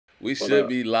We What should up?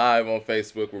 be live on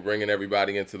Facebook. We're bringing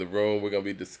everybody into the room. We're going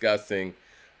to be discussing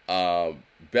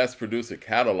best producer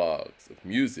catalogs of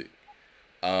music.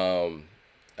 Um,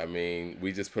 I mean,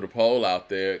 we just put a poll out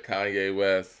there, Kanye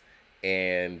West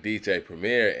and DJ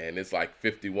Premier, and it's like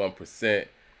 51%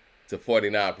 to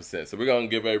 49%. So we're going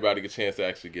to give everybody a chance to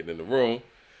actually get in the room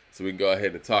so we can go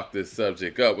ahead and talk this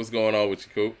subject up. What's going on with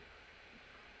you, Coop?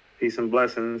 Peace and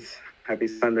blessings. Happy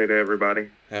Sunday to everybody.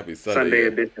 Happy Sunday, Sunday yeah.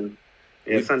 edition.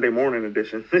 Yeah, We Sunday morning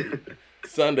edition.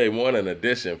 Sunday morning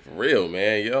edition for real,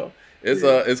 man, yo.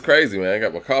 Yeah. It's crazy, man. I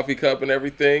got my coffee cup and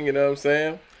everything, you know what I'm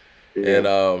saying? And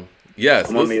Yeah. yes,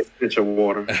 I'm on the essential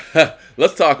water.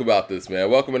 let's talk about this,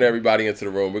 man. Welcoming everybody into the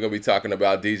room. We're gonna be talking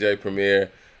about DJ Premier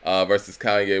versus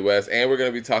Kanye West, and we're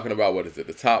gonna be talking about what is it,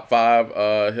 the top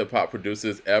 5 hip hop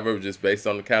producers ever, just based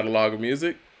on the catalog of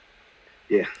music.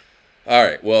 Yeah. All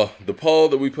right. Well, the poll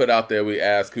that we put out there, we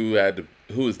asked who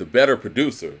is the better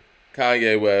producer,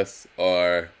 Kanye West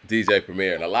or DJ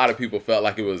Premier, and a lot of people felt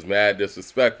like it was mad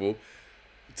disrespectful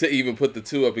to even put the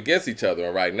two up against each other.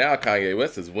 And right now, Kanye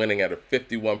West is winning at a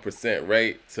 51%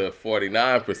 rate to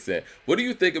 49%. What do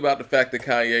you think about the fact that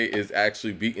Kanye is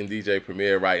actually beating DJ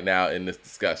Premier right now in this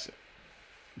discussion?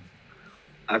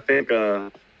 I think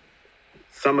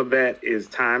some of that is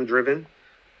time driven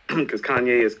because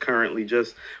Kanye is currently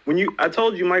just I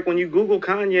told you, Mike, when you Google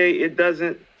Kanye, it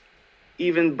doesn't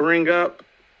even bring up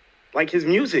like his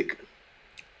music.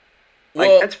 Like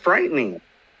Well, that's frightening.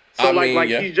 So I mean,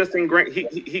 yeah. he's just ingrained.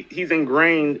 He's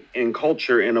ingrained in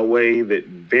culture in a way that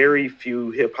very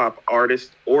few hip hop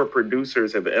artists or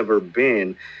producers have ever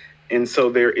been, and so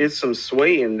there is some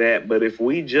sway in that. But if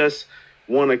we just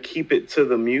want to keep it to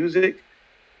the music,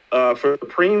 for the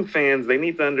Preem fans, they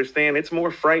need to understand it's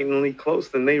more frighteningly close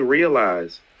than they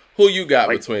realize. Who you got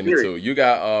Like, between the two? You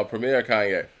got Premier or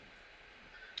Kanye?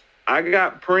 I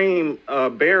got Preem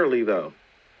barely though.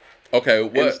 Okay,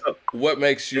 what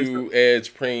makes you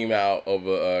edge Preem out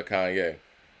over Kanye?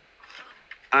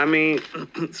 I mean,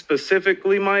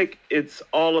 specifically, Mike, it's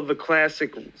all of the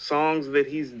classic songs that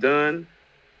he's done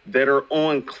that are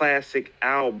on classic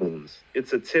albums.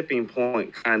 It's a tipping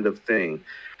point kind of thing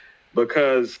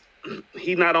because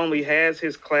he not only has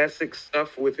his classic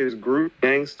stuff with his group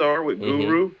Gangstar with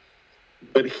Guru,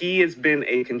 but he has been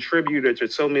a contributor to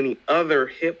so many other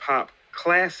hip hop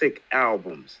classic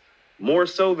albums, more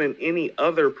so than any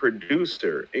other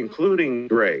producer, including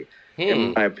Dre,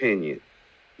 in my opinion.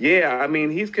 Yeah, I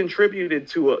mean, he's contributed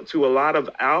to a lot of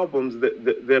albums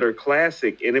that are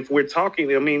classic. And if we're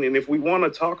talking, I mean, and if we want to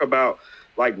talk about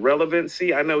like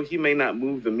relevancy, I know he may not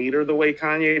move the meter the way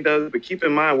Kanye does, but keep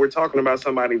in mind, we're talking about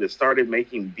somebody that started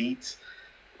making beats,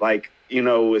 like, you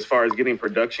know, as far as getting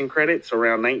production credits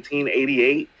around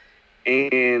 1988.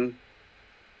 And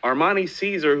Armani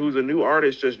Caesar, who's a new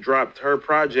artist, just dropped her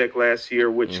project last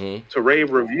year, which to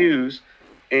rave reviews.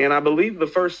 And I believe the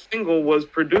first single was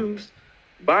produced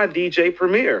by DJ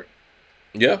Premier.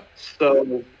 Yeah.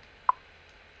 So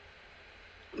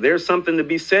there's something to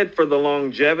be said for the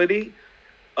longevity.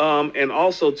 And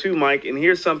also, too, Mike, and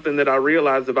here's something that I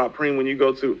realized about Preem when you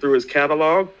go through his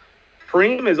catalog.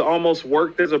 Preem has almost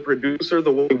worked as a producer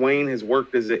the way Wayne has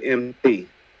worked as an MC.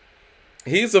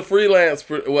 He's a freelance,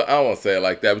 well, I won't say it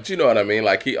like that, but you know what I mean?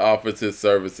 Like, he offers his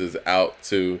services out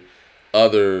to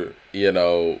other, you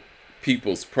know,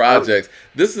 people's projects.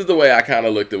 This is the way I kind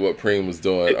of looked at what Preem was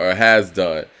doing or has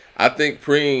done. I think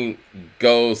Preem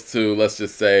goes to, let's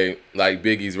just say, like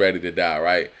Biggie's Ready to Die,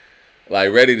 right?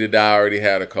 Like, Ready to Die already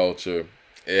had a culture.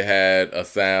 It had a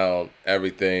sound,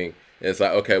 everything. It's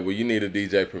like, okay, well, you need a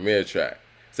DJ Premier track.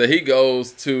 So he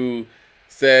goes to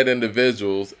said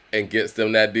individuals and gets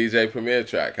them that DJ Premier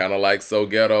track, kind of like So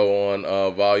Ghetto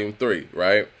on Volume 3,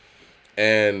 right?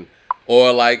 And,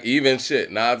 or like even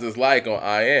shit, Nas is like on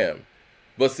I Am.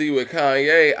 But see, with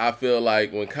Kanye, I feel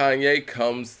like when Kanye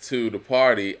comes to the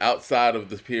party, outside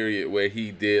of the period where he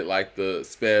did like the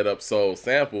sped up soul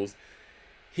samples,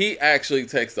 he actually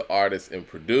takes the artists and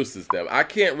produces them. I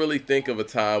can't really think of a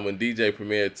time when DJ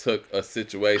Premier took a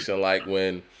situation like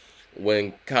when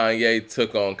Kanye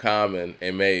took on Common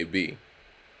and made B.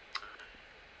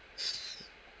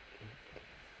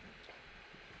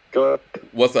 Go ahead.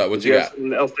 What's up? What you got?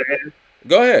 Something else to add?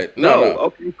 Go ahead. No.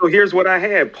 Okay, so here's what I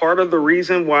had. Part of the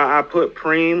reason why I put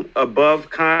Preem above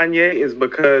Kanye is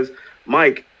because,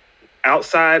 Mike,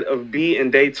 outside of B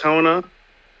and Daytona,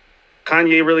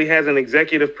 Kanye really hasn't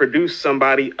executive produced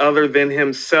somebody other than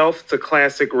himself to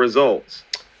classic results.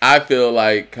 I feel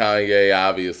like Kanye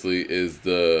obviously is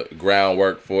the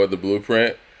groundwork for the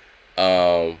blueprint.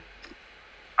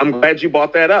 I'm glad you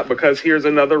brought that up because here's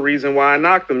another reason why I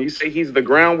knocked him. You say he's the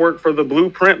groundwork for the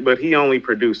blueprint, but he only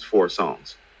produced 4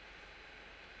 songs.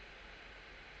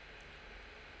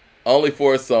 Only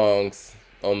 4 songs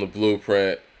on the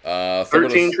Blueprint. Some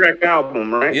of 13-track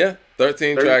album, right? yeah,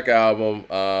 13-track album.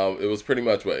 It was pretty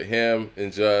much what him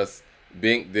and just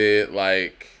Bink did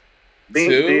like Bink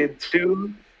two. did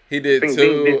two. He did Bink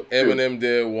two. did two. Eminem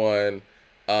did one.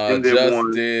 Did Just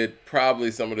one. did probably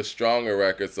some of the stronger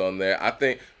records on there. I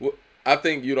think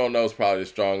You Don't Know is probably the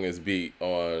strongest beat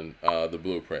on the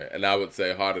Blueprint, and I would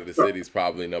say Heart of the City is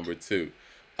probably number 2.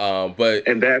 But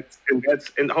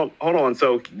hold on.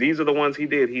 So these are the ones he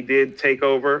did. He did Take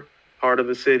Over, Heart of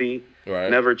the City, right.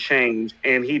 Never Change,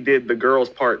 and he did the Girls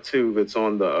Part 2 that's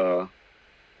on the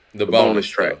bonus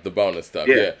track. Stuff, the bonus stuff,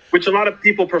 yeah. Which a lot of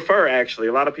people prefer, actually.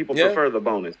 A lot of people prefer the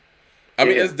bonus. I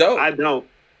mean, it's dope. I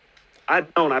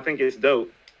don't. I think it's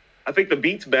dope. I think the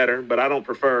beat's better, but I don't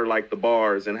prefer like the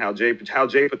bars and how Jay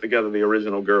put together the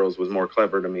original Girls was more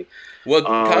clever to me. Well,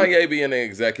 Kanye being an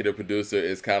executive producer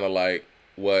is kind of like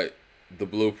what the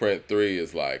Blueprint 3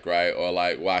 is like, right? Or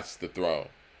like Watch the Throne.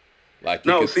 Like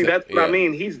that's what I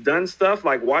mean. He's done stuff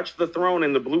like Watch the Throne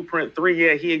and the Blueprint 3.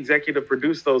 Yeah, he executive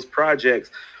produced those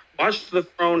projects. Watch the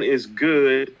Throne is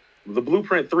good. The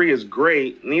Blueprint 3 is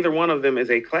great. Neither one of them is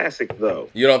a classic, though.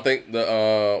 You don't think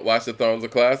the Watch the Throne's a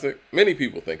classic? Many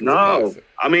people think it's a classic.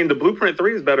 I mean, the Blueprint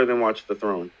 3 is better than Watch the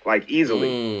Throne, like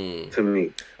easily to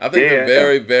me. I think they're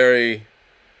very, very,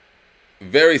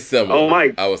 very similar. Oh,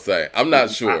 Mike, I would say. I'm not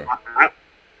sure.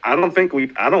 I don't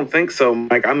think so,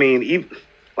 Mike. I mean, even,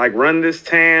 like Run This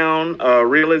Town,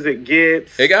 Real As It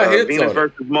Gets, it got hits Venus on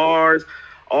versus Mars,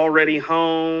 Already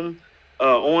Home,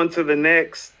 On to the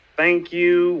Next. Thank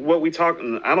You. What we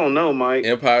talking? I don't know, Mike.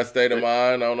 Empire State of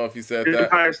Mind. I don't know if you said that.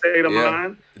 Empire State of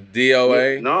Mind.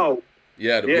 DOA. No.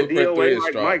 Yeah, the Blueprint DOA, 3 is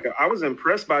strong. Mike, I was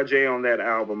impressed by Jay on that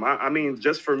album. I mean,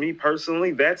 just for me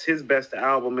personally, that's his best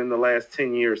album in the last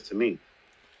 10 years to me.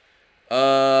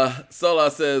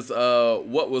 Sola says,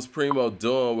 what was Primo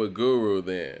doing with Guru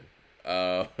then?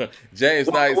 James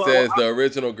Knight says the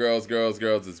original Girls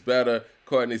is better.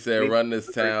 Courtney said Run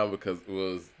This Town because it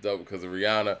was dope because of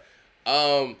Rihanna.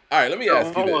 All right, let me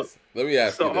ask you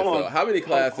this. So, how many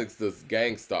classics does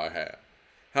Gangstar have?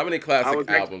 How many classic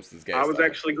albums does Gangstar have? I was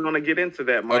actually going to get into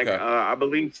that, Mike. Okay. I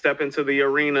believe Step Into the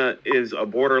Arena is a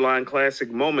borderline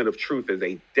classic. Moment of Truth is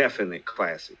a definite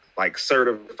classic, like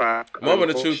certified.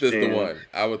 Moment of Truth is the one,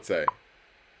 I would say.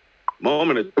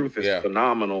 Moment of Truth is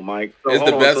phenomenal, Mike. So, it's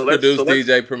the best produced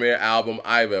DJ Premier album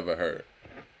I've ever heard.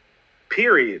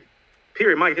 Period,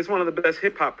 Mike. It's one of the best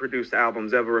hip hop produced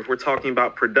albums ever. If we're talking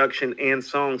about production and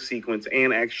song sequence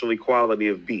and actually quality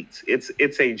of beats, it's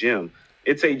a gem.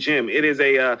 It's a gem. It is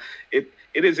it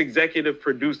is executive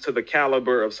produced to the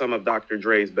caliber of some of Dr.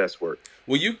 Dre's best work.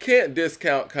 Well, you can't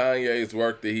discount Kanye's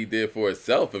work that he did for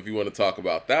itself if you want to talk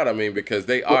about that. I mean, because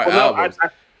they are albums.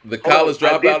 The College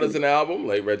Dropout is an album.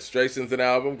 Late Registration's an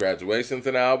album. Graduation's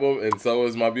an album. And so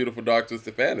is My Beautiful Dark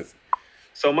Twisted Fantasy.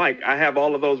 So, Mike, I have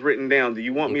all of those written down. Do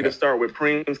you want me to start with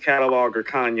Preem's catalog or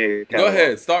Kanye's catalog? Go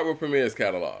ahead. Start with Premier's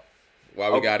catalog.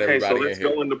 While we got everybody in here. Okay, so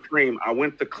let's go into Preem. I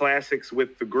went to classics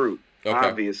with the group,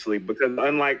 obviously, because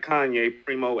unlike Kanye,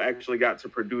 Primo actually got to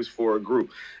produce for a group.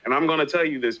 And I'm going to tell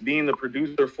you this, being the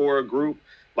producer for a group,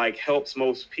 like, helps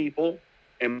most people.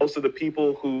 And most of the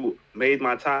people who made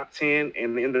my top 10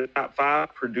 and in the top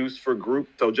 5 produced for group.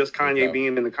 So just Kanye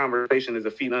being in the conversation is a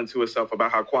feat unto itself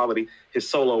about how quality his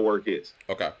solo work is.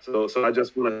 Okay. So I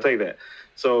just want to say that.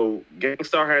 So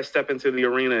Gangstar has Step Into the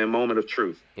Arena and Moment of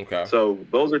Truth. Okay. So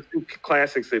those are 2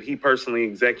 classics that he personally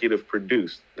executive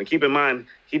produced. And keep in mind,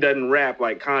 he doesn't rap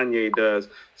like Kanye does.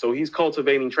 So he's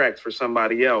cultivating tracks for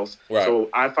somebody else. Right. So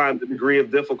I find the degree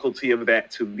of difficulty of that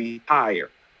to be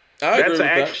higher. I agree with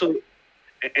that.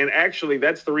 And actually,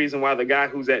 that's the reason why the guy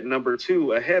who's at number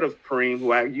 2 ahead of Preem,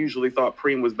 who I usually thought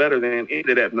Preem was better than,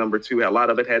 ended at number 2. A lot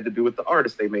of it had to do with the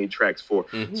artists they made tracks for.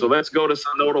 Mm-hmm. So let's go to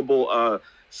some notable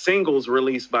singles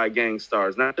released by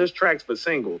Gangstars. Not just tracks, but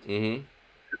singles. Mm-hmm.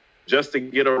 Just to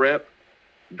Get a Rep,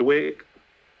 Dwick,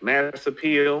 Mass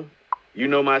Appeal, You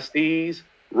Know My Steez,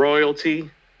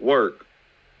 Royalty, Work.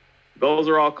 Those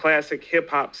are all classic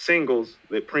hip-hop singles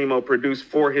that Primo produced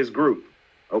for his group.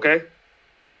 Okay?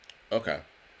 Okay.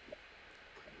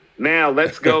 Now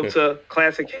let's go to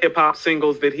classic hip hop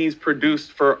singles that he's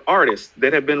produced for artists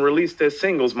that have been released as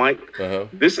singles, Mike.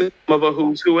 This is some of a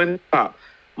who's who in hip hop.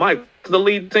 Mike, the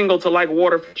lead single to Like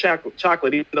Water for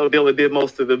Chocolate, even though Dilla did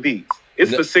most of the beats.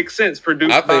 It's The Sixth Sense produced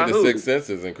by I think The Sixth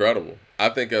Sense is incredible. I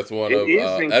think that's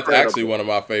that's actually one of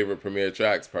my favorite Premier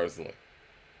tracks personally.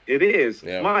 It is.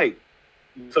 Yeah. Mike,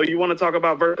 So you want to talk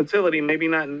about versatility, maybe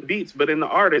not in beats, but in the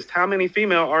artist. How many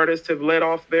female artists have led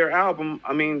off their album,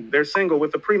 their single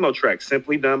with the Primo track,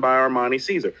 simply done by Armani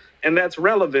Caesar? And that's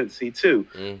relevancy too.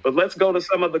 But let's go to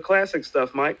some of the classic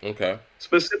stuff, Mike. Okay.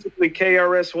 Specifically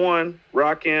KRS-One,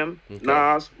 Rakim,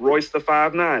 Nas, Royce the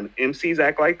 5'9". MCs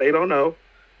act like they don't know.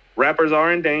 Rappers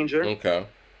are in danger. Okay.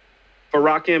 For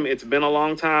Rakim, it's been a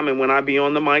long time, and when I be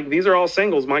on the mic, these are all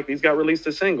singles, Mike. These got released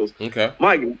as singles. Okay.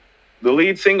 Mike, the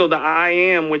lead single to I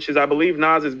Am, which is, I believe,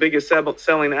 Nas's biggest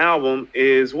selling album,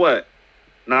 is what?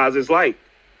 Nas is Like,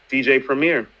 DJ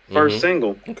Premier, first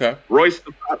single. Okay. Royce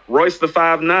the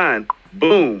 5'9",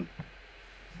 boom.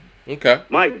 Okay.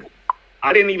 Mike,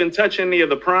 I didn't even touch any of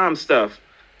the Prime stuff.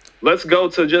 Let's go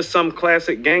to just some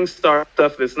classic Gangstar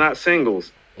stuff that's not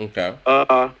singles. Okay.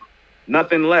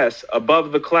 Nothing Less,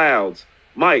 Above the Clouds.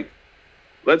 Mike,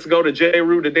 let's go to J.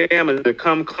 Rue the Damager,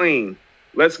 Come Clean.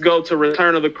 Let's go to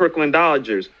Return of the Crooklyn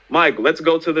Dodgers. Mike, let's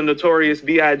go to the Notorious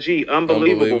B.I.G.,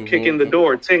 Unbelievable, Kick in the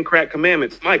Door, 10 Crack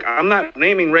Commandments. Mike, I'm not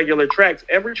naming regular tracks.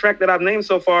 Every track that I've named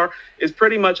so far is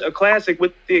pretty much a classic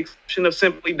with the exception of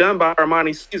Simply Done by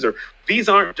Armani Caesar. These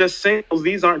aren't just singles.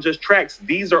 These aren't just tracks.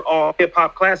 These are all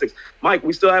hip-hop classics. Mike,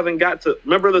 we still haven't got to...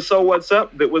 Remember the So What's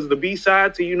Up that was the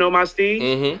B-side to You Know My Steez?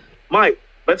 Mm-hmm. Mike,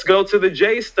 let's go to the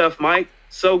J stuff, Mike.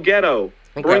 So Ghetto,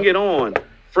 Bring It On,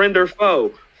 Friend or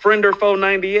Foe, Friend or Foe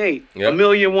 98, A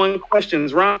Million One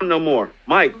Questions, Rhyme No More.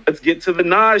 Mike, let's get to the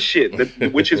Nas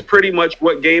shit, which is pretty much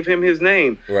what gave him his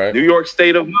name. Right. New York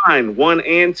State of Mind, 1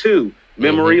 and 2,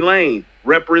 Memory Lane,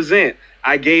 Represent,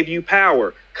 I Gave You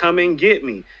Power, Come and Get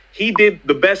Me. He did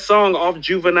the best song off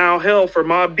Juvenile Hell for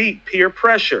Mobb Deep, Peer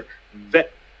Pressure.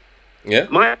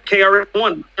 My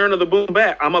KRS-One, Turn of the Boom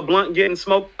Back. I'm a blunt getting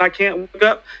smoked. I can't wake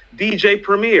up. DJ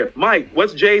Premier. Mike,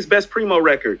 what's Jay's best Primo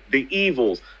record? The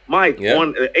Evils. Mike,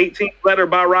 on the 18th Letter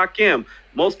by Rakim.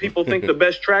 Most people think the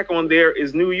best track on there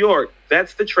is New York.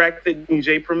 That's the track that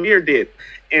DJ Premier did.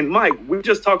 And Mike, we're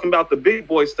just talking about the big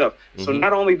boy stuff. So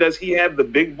not only does he have the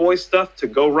big boy stuff to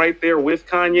go right there with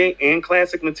Kanye and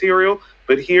classic material,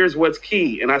 but here's what's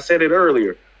key. And I said it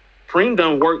earlier. Preem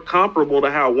done work comparable to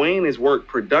how Wayne has worked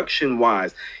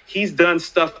production-wise. He's done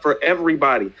stuff for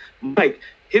everybody. Mike,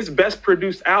 his best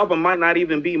produced album might not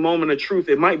even be Moment of Truth.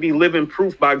 It might be Living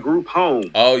Proof by Group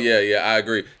Home. Oh, yeah, I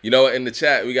agree. You know, in the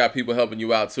chat, we got people helping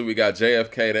you out, too. We got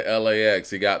JFK to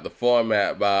LAX. You got The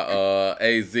Format by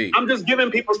AZ. I'm just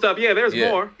giving people stuff. Yeah, there's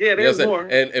more. Yeah, there's more.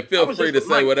 And feel free to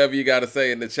say whatever you got to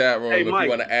say in the chat room if Mike, you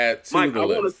want to add to the list. I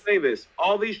want to say this.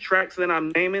 All these tracks that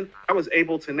I'm naming, I was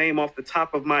able to name off the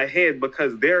top of my head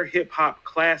because they're hip-hop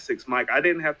classics, Mike. I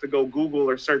didn't have to go Google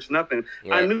or search nothing.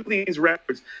 Right. I knew these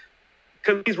records.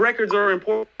 Because these records are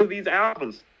important to these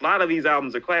albums. A lot of these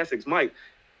albums are classics. Mike,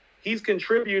 he's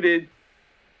contributed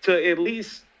to at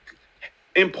least,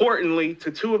 importantly,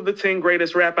 to 2 of the 10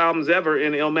 greatest rap albums ever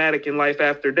in Illmatic and Life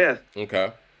After Death.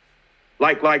 Okay.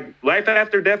 Like Life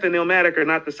After Death and Illmatic are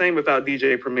not the same without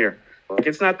DJ Premier. Like,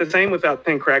 it's not the same without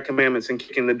 10 Crack Commandments and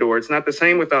Kick in the Door. It's not the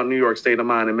same without New York State of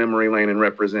Mind and Memory Lane and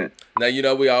Represent. Now, you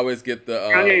know, we always get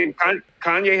the...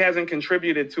 Kanye hasn't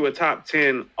contributed to a top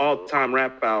 10 all-time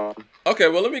rap album. Okay,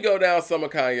 well, let me go down some of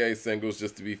Kanye's singles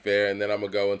just to be fair, and then I'm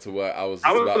going to go into what I was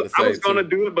about to say. I was going to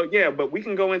do it, but we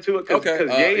can go into it because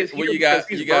Ye is here because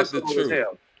he's versatile as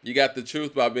hell. You got The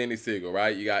Truth by Benny Siegel,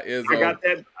 right? You got Izzo.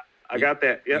 I got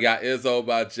that. Yep. You got Izzo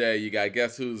by Jay. You got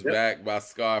Guess Who's Back by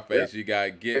Scarface. Yep. You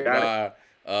got Get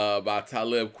by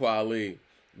Talib Kweli.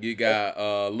 You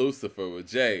got Lucifer with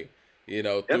Jay. You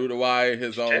know, Through the Wire,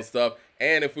 his own stuff.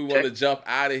 And if we want to jump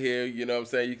out of here, you know what I'm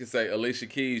saying, you can say Alicia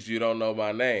Keys, You Don't Know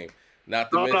My Name.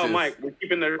 Not to mention, no, Mike, we're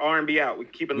keeping the R&B out. We're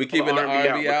keeping the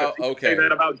R&B out. Okay. Say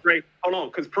that about Drake. Hold on,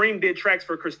 because Preem did tracks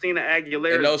for Christina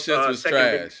Aguilera. And those shits was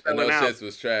trash. And those shits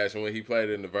was trash. And when he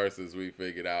played in the verses, we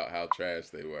figured out how trash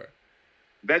they were.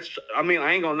 I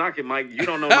ain't gonna knock it, Mike. You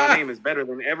Don't Know My Name is better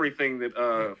than everything that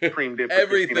Preem did for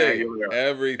Christina Aguilera.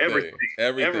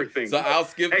 Everything. So I'll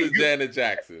skip the Janet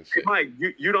Jackson shit. Mike,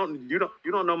 you don't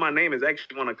know my name is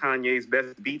actually one of Kanye's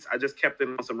best beats. I just kept it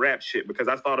on some rap shit because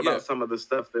I thought about some of the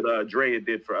stuff that Dre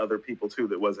did for other people too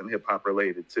that wasn't hip hop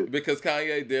related too. Because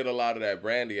Kanye did a lot of that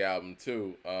Brandy album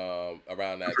too,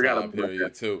 around that time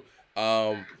period too.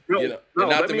 Not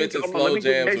to mention Slow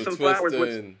Jams with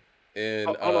Twista and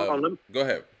go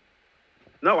ahead.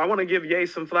 No, I want to give Ye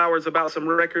some flowers about some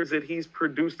records that he's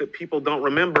produced that people don't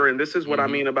remember. And this is what I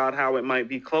mean about how it might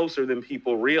be closer than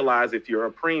people realize if you're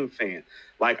a Preem fan.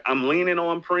 Like, I'm leaning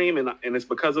on Preem, and it's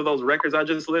because of those records I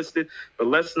just listed. But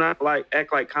let's not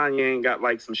act like Kanye ain't got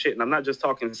some shit. And I'm not just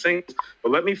talking singles,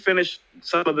 but let me finish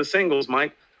some of the singles,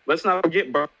 Mike. Let's not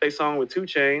forget Birthday Song with 2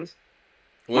 Chainz.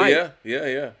 Well, Mike.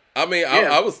 yeah. I mean, Yeah.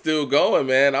 I was still going,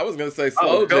 man. I was gonna say Oh,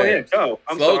 slow go ahead. jams, Go.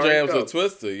 I'm slow sorry. jams Go. with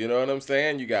Twister. You know what I'm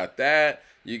saying? You got that.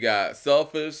 You got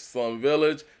Selfish, Slum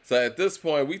Village. So at this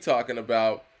point, we talking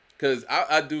about, because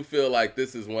I do feel like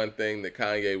this is one thing that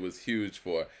Kanye was huge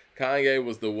for. Kanye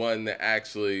was the one that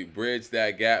actually bridged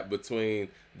that gap between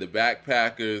the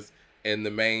backpackers and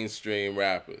the mainstream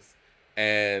rappers.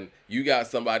 And you got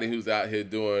somebody who's out here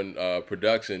doing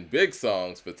production, big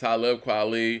songs for Talib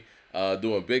Kweli,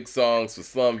 doing big songs for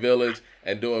Slum Village,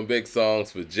 and doing big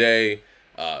songs for Jay,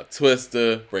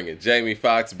 Twister, bringing Jamie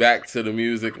Foxx back to the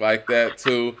music like that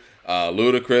too.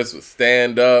 Ludacris with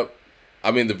Stand Up. I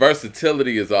mean, the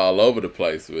versatility is all over the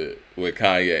place with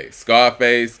Kanye.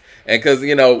 Scarface. And because,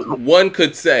 one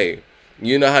could say,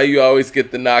 you know how you always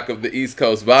get the knock of the East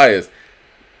Coast bias.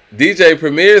 DJ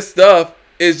Premier's stuff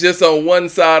is just on one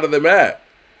side of the map.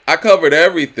 I covered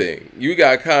everything. You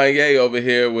got Kanye over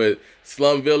here with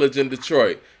Slum Village in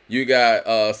Detroit. You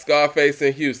got Scarface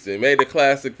in Houston. Made a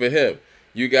classic for him.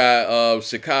 You got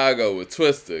Chicago with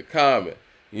Twister, Common.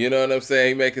 You know what I'm saying?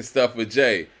 He making stuff with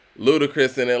Jay.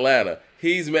 Ludacris in Atlanta.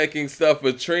 He's making stuff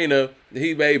with Trina.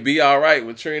 He may be all right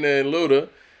with Trina and Luda.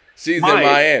 She's Mike,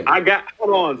 in Miami.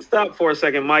 Hold on, stop for a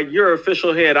second, Mike. You're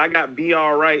official head. I got Be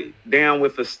All Right Down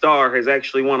with the Star has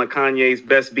actually one of Kanye's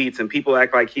best beats, and people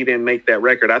act like he didn't make that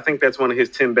record. I think that's one of his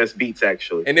 10 best beats,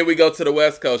 actually. And then we go to the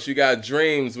West Coast. You got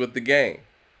Dreams with The Game.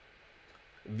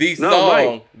 The song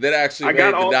Mike, that actually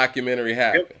made the documentary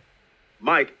happen.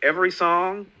 Mike, every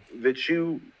song that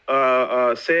you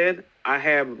said, I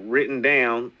have written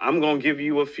down. I'm going to give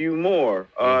you a few more.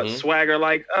 Swagger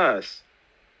Like Us.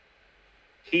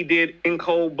 He did In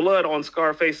Cold Blood on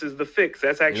Scarface's The Fix.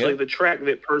 That's actually the track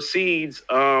that precedes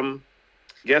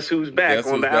Guess Who's Back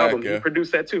on the album. He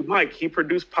produced that too. Mike, he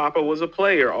produced Papa Was a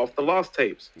Player off the Lost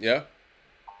Tapes. Yeah.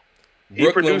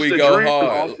 He produced The Dream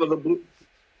off of the Blue.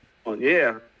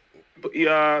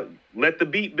 Let the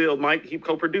Beat Build, Mike. He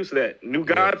co-produced that. New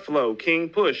God Flow, King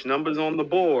Push, Numbers on the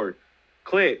Board,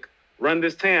 Click, Run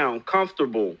This Town,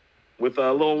 Comfortable with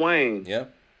Lil Wayne. Yeah.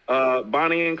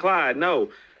 Bonnie and Clyde. No.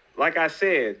 Like I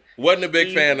said, wasn't a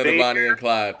big fan of the Bonnie and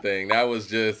Clyde thing. That was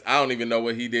just, I don't even know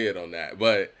what he did on that.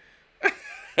 But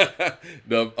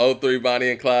the 03 Bonnie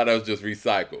and Clyde, that was just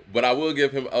recycled. But I will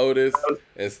give him Otis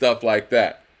and stuff like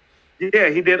that. Yeah,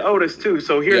 he did Otis too.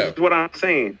 So here's what I'm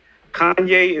saying.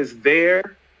 Kanye is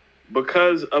there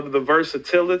because of the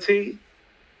versatility.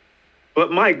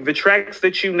 But Mike, the tracks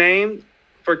that you named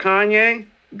for Kanye,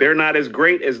 they're not as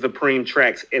great as the Preem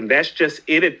tracks. And that's just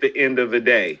it at the end of the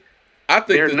day. I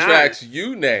think tracks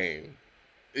you name,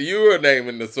 you were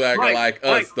naming the Swagger Like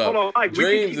Us stuff. Hold on, Mike,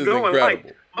 Dreams is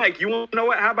incredible. Mike, you want to know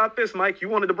what? How about this, Mike? You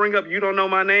wanted to bring up You Don't Know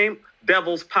My Name?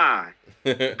 Devil's Pie.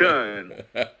 Done.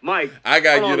 Mike. I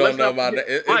got You Don't Know My Name.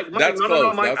 That's close.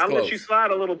 No, Mike, I'll let you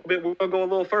slide a little bit. We're going to go a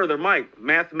little further. Mike,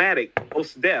 Mathematic,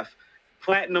 Most Def,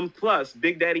 Platinum Plus,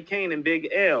 Big Daddy Kane and Big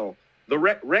L. The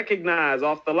Recognize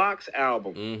off the Locks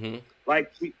album.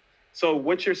 Mm-hmm. So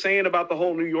what you're saying about the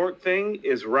whole New York thing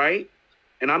is right.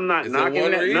 And I'm not knocking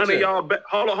that. Region. None of y'all.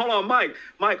 Hold on, Mike.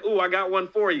 Ooh, I got one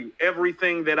for you.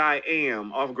 Everything That I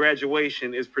Am off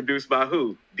Graduation is produced by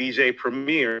who? DJ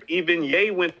Premier. Even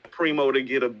Ye went to Primo to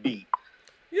get a beat.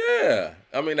 Yeah,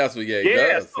 I mean that's what Ye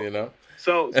does, you know.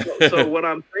 So what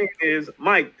I'm saying is,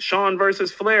 Mike, Sean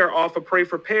versus Flair off of Pray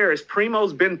for Paris.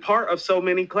 Primo's been part of so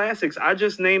many classics. I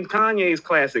just named Kanye's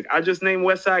classic. I just named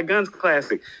West Side Gun's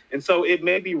classic. And so it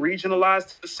may be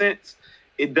regionalized to the sense.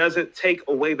 It doesn't take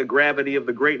away the gravity of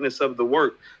the greatness of the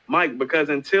work, Mike, because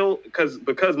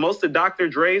most of Dr.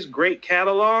 Dre's great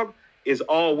catalog is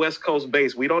all West Coast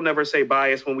based. We don't never say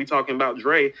bias when we talking about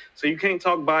Dre, so you can't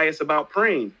talk bias about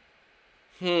Preem.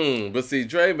 But see,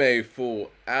 Dre made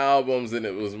full albums and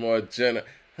it was more general.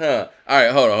 All right,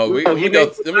 hold on. Let me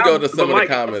go to some of the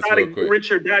comments real quick.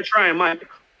 Rich or Die Trying, Mike.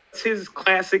 It's his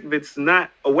classic that's not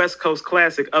a West Coast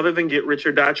classic other than Get Rich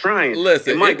or Die Trying.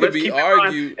 Listen, Mike, it could be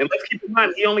argued. And let's keep in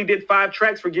mind, he only did 5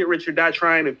 tracks for Get Rich or Die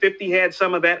Trying, and 50 had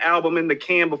some of that album in the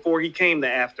can before he came to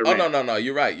Aftermath. Oh, no.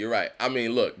 You're right. I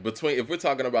mean, look, if we're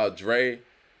talking about Dre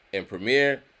and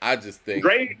Premier, I just think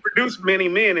Dre produced Many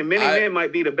Men, and Many Men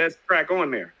might be the best track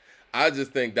on there. I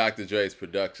just think Dr. Dre's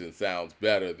production sounds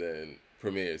better than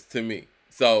Premier's to me.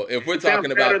 So if we're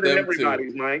talking about them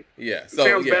everybody's, Mike. Yeah, so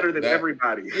sounds better than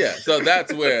everybody. Yeah, so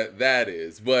that's where that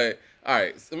is. But all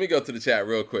right, so let me go to the chat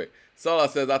real quick. Sola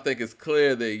says, I think it's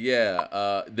clear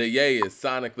that the Ye is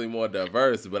sonically more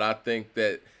diverse, but I think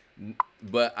that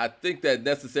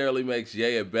necessarily makes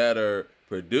Ye a better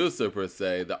producer per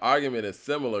se. The argument is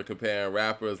similar comparing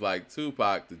rappers like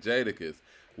Tupac to Jadakiss.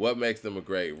 What makes them a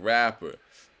great rapper?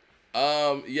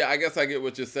 Yeah, I guess I get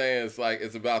what you're saying. It's like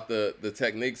it's about the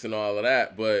techniques and all of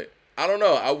that, but I don't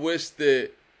know. I wish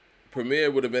that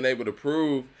Premier would have been able to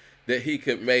prove that he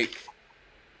could make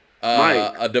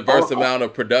Mike. a diverse amount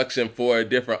of production for a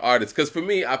different artist. Because for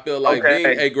me, I feel like being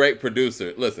Okay. a great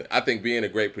producer. Listen, I think being a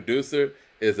great producer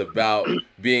is about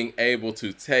being able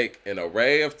to take an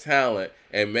array of talent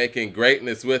and making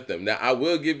greatness with them. Now, I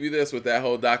will give you this with that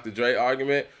whole Dr. Dre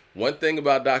argument. One thing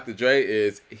about Dr. Dre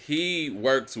is he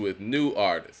works with new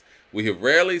artists. We have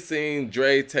rarely seen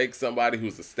Dre take somebody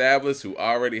who's established, who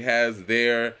already has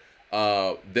they're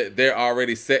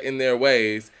already set in their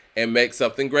ways, and make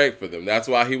something great for them. That's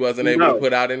why he wasn't able to No.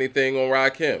 put out anything on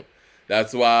Rakim.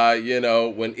 That's why,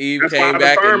 when Eve That's came why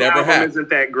back, the it Firm never album happened. isn't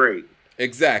that great.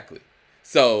 Exactly.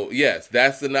 So, yes,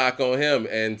 that's the knock on him.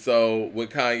 And so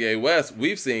with Kanye West,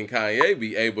 we've seen Kanye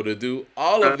be able to do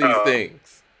all of these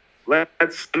things.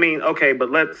 Let's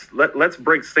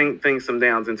break things some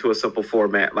downs into a simple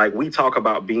format. Like, we talk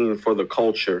about being for the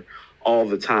culture all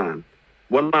the time.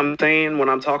 What I'm saying when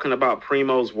I'm talking about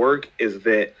Primo's work is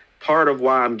that part of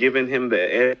why I'm giving him the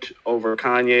edge over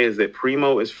Kanye is that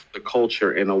Primo is for the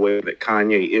culture in a way that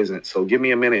Kanye isn't. So give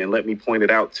me a minute and let me point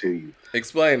it out to you.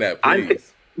 Explain that,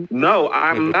 please.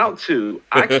 I'm about to.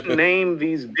 I can name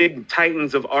these big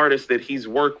titans of artists that he's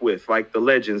worked with, like the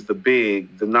Legends, the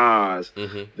Big, the Nas,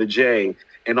 the Jay,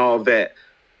 and all that.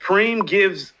 Preem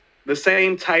gives the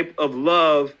same type of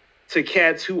love to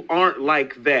cats who aren't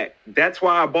like that. That's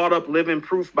why I brought up Living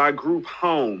Proof by Group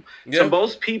Home. Yeah. To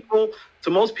most people,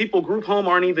 Group Home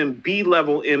aren't even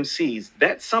B-level MCs.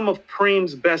 That's some of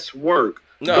Preem's best work.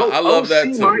 No, I love that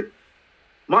too.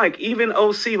 Mike, even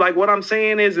OC, like what I'm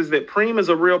saying is that Preem is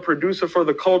a real producer for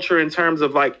the culture in terms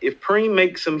of like, if Preem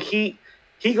makes some heat,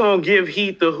 he gonna give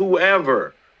heat to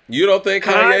whoever. You don't think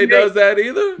Kanye does that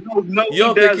either? No, you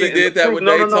don't think he did that with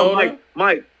Daytona? No,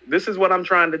 Mike, this is what I'm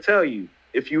trying to tell you.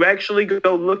 If you actually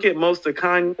go look at most of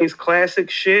Kanye's classic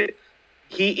shit,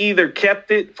 he either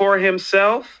kept it for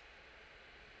himself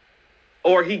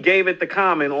or he gave it to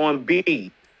Common on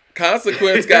B.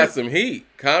 Consequence got some heat.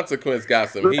 Consequence got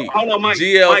some heat. Hold on, Mike.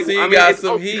 GLC got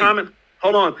some heat.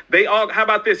 Hold on. How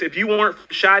about this? If you weren't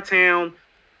Chi-Town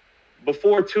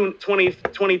before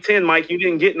 2010, Mike, you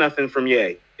didn't get nothing from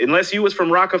Ye. Unless you was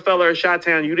from Rockefeller or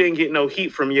Chi-Town, you didn't get no heat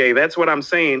from Ye. That's what I'm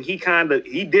saying. He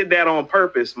did that on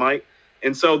purpose, Mike.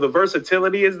 And so the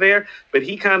versatility is there, but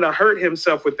he kind of hurt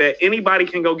himself with that. Anybody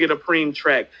can go get a Preem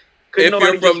track. If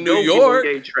you're from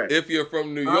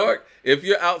New York, if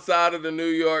you're outside of the New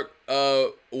York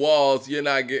walls, you're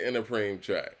not getting a Preem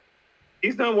track.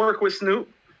 He's done work with Snoop.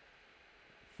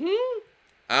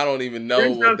 I don't even know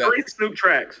He's done 3 Snoop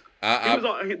tracks.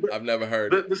 I've never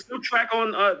heard the Snoop track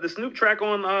on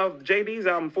JD's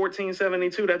album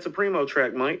 1472. That's a Primo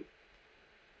track, Mike.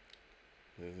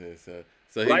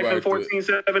 So he Life in worked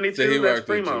 1472. So he worked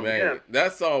Primo. with you, man. Yeah.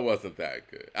 That song wasn't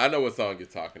that good. I know what song you're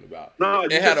talking about. No,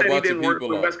 it had a bunch of work people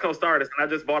with on. West Coast artists, and I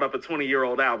just bought up a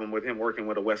 20-year-old album with him working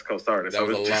with a West Coast artist. That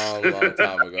was a long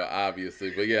time ago,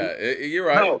 obviously. But yeah, you're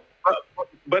right. No,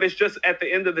 but it's just at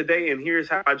the end of the day, and here's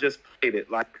how I just played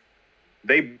it. Like,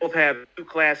 they both have 2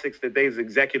 classics that they've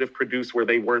executive produced where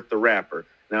they weren't the rapper.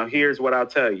 Now, here's what I'll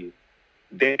tell you.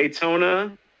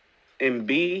 Daytona and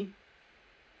B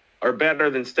are better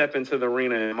than Step Into the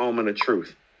Arena and Moment of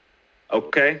Truth.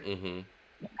 Okay?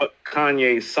 But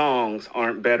Kanye's songs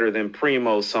aren't better than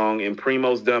Primo's song, and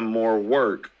Primo's done more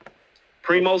work.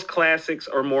 Primo's classics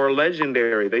are more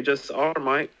legendary. They just are,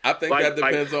 Mike. I think that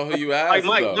depends on who you ask,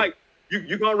 Mike,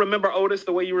 you gonna remember Otis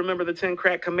the way you remember the 10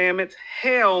 Crack Commandments?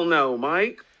 Hell no,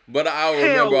 Mike. But I'll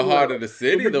remember Heart of the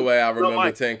City the way I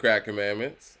remember 10 Crack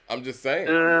Commandments. I'm just saying.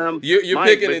 You're Mike,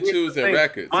 picking and choosing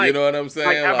records. Mike, you know what I'm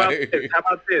saying? Mike, how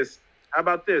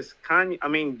about this?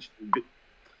 Kanye,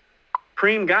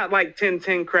 Preem got like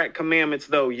 10 Crack Commandments,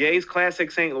 though. Ye's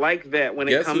classics ain't like that when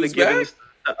it comes to giving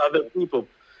to other people.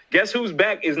 Guess Who's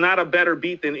Back is not a better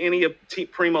beat than any of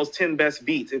Primo's 10 best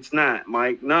beats. It's not,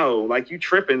 Mike. No, like, you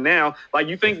tripping now. Like,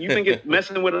 you think it's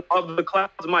messing with Above the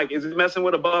Clouds, Mike? Is it messing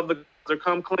with Above the Clouds or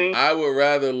Come Clean? I would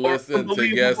rather listen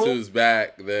to Guess Who's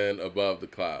Back than Above the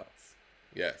Clouds.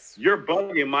 Yes. You're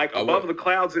bugging, Mike. Above the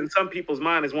Clouds in some people's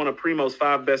mind is one of Primo's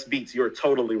 5 best beats. You're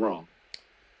totally wrong.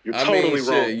 You're totally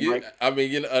wrong,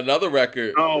 Mike. Another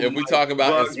record, if we talk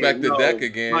about Inspector Deck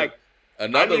again, Mike,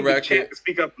 another record. Chat to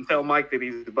speak up and tell Mike that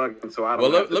he's bugging, so I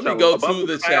don't. Well, let me go to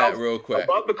the chat real quick.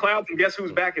 Above the Clouds and Guess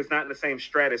Who's Back is not in the same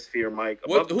stratosphere, Mike.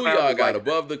 Who y'all got?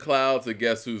 Above the Clouds or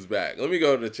Guess Who's Back? Let me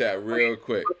go to the chat real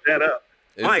quick. Put that up.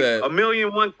 Mike,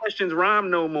 1,000,001 questions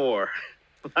rhyme no more.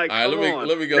 Like, All right, come on.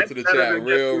 let me go That's to the better chat than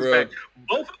Guess real, Who's real.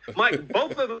 Back.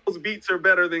 Both of those beats are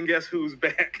better than Guess Who's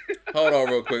Back. Hold on,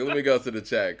 real quick. Let me go to the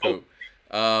chat, Coop.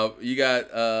 You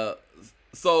got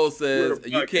Soul says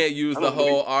you can't use the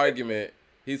whole argument.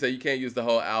 He said you can't use the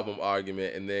whole album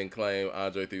argument and then claim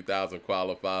Andre 3000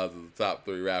 qualifies as the top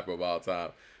 3 rapper of all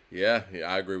time. Yeah,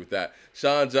 I agree with that.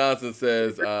 Sean Johnson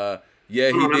says,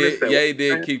 yeah, he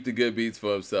did keep the good beats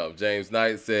for himself. James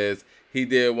Knight says he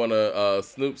did one on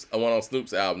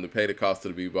Snoop's album to pay the cost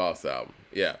of the Be Boss album.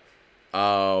 Yeah.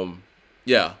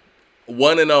 Yeah.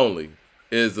 One and Only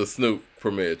is a Snoop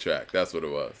premiere track. That's what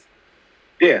it was.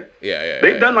 Yeah.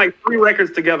 They've done like 3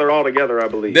 records together altogether, I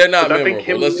believe. They're not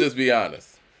memorable. Let's just be honest.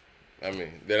 I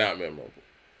mean, they're not memorable.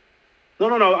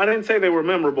 No. I didn't say they were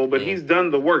memorable, but he's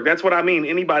done the work. That's what I mean.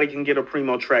 Anybody can get a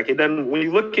primo track. It doesn't. When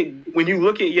you look at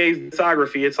Ye's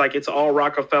discography, it's like it's all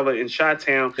Rockefeller and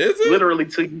Chi-Town. Is it?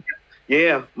 Literally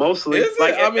yeah, mostly. Is it?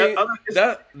 Like, I mean, it's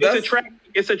a track.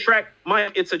 It's a track.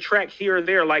 It's a track here or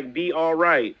there, like Be All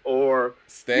Right or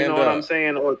Stand You know Up. what I'm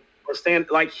saying? Or stand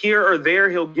like here or there.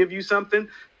 He'll give you something.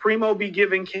 Primo be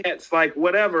giving cats like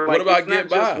whatever. What like, about Get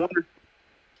By?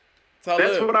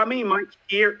 That's what I mean, Mike.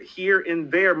 Here,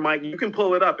 and there, Mike. You can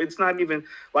pull it up. It's not even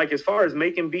like as far as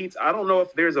making beats. I don't know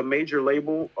if there's a major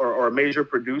label or a major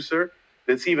producer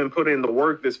that's even put in the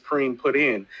work this Preem put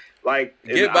in. Like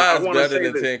Get By is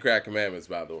better than 10 Crack Commandments,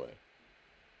 by the way.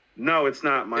 No, it's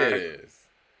not, Mike. It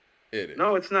is.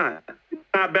 No, it's not. It's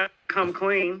not better. Come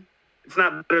Clean. It's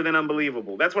not better than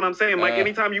Unbelievable. That's what I'm saying, Mike.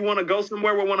 Anytime you want to go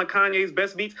somewhere with one of Kanye's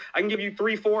best beats, I can give you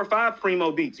 3, 4, 5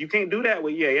 primo beats. You can't do that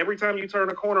with Ye. Every time you turn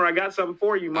a corner, I got something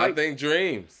for you, Mike. I think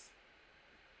Dreams.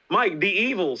 Mike, The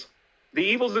Evils. The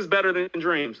Evils is better than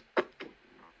Dreams.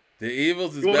 The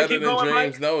Evils is better than Dreams.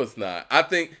 Mike? No, it's not. I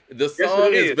think the song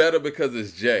is better because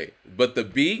it's Jay. But the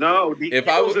beat, no, the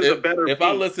Evils is a better beat. If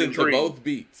I listen to both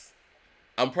beats,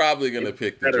 I'm probably going to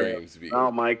pick the Dreams beat.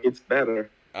 No, Mike, it's better.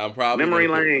 I'm probably Memory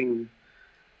Lane.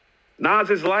 Nas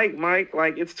is like, Mike,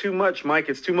 like it's too much, Mike.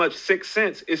 It's too much. 6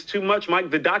 Sense is too much,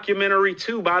 Mike. The documentary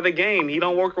 2 by The Game. He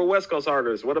don't work for West Coast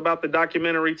artists. What about the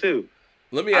documentary 2?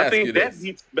 Let me ask you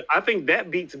this. I think that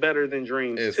beat's better than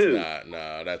Dreams it's too. Not.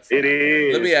 No, that's it not.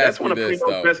 Is. Let me ask that's you one this, of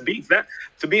Primo's best beats. That,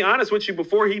 to be honest with you,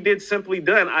 before he did Simply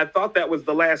Done, I thought that was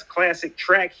the last classic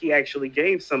track he actually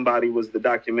gave somebody was the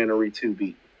documentary 2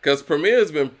 beat. Because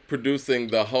Premier's been producing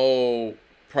the whole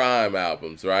Prime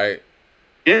albums, right?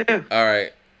 Yeah. All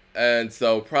right. And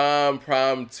so Prime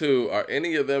 2, are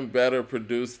any of them better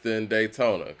produced than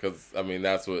Daytona? Because, I mean,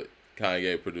 that's what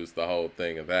Kanye produced the whole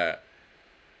thing of that.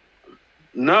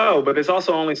 No, but it's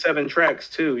also only 7 tracks,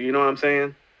 too. You know what I'm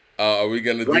saying? Are we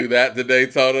going to do that to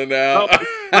Daytona now?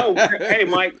 No. Hey,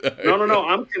 Mike. No.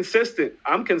 I'm consistent.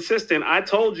 I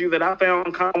told you that I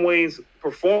found Conway's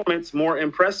performance more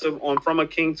impressive on From a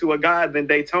King to a God than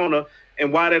Daytona.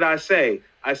 And why did I say?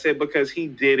 I said because he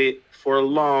did it for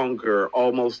longer,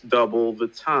 almost double the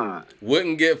time.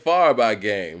 Wouldn't Get Far by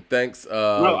Game. Thanks,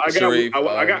 Sharif.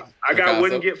 I got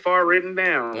Wouldn't Get Far written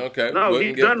down. Okay. No,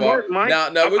 he's done work, Mike. Now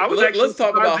let's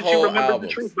talk about whole albums.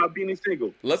 The truth about Beanie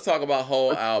Siegel. Let's talk about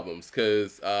whole albums,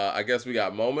 because I guess we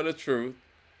got Moment of Truth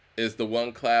is the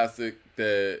one classic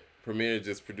that Premier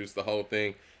just produced the whole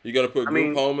thing. You gonna put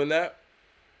Group Home in that?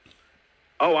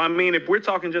 Oh, I mean, if we're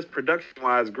talking just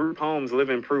production-wise, Group Home's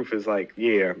Living Proof is like,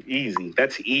 yeah, easy.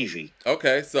 That's easy.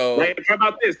 Okay, so... Like, how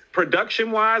about this?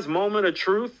 Production-wise, Moment of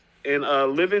Truth and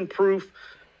Living Proof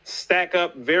stack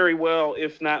up very well,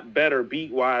 if not better,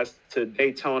 beat-wise, to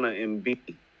Daytona and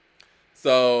Beat.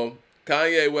 So,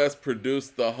 Kanye West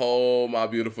produced the whole My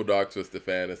Beautiful Dark Twisted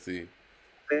Fantasy.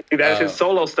 That's his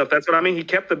solo stuff. That's what I mean. He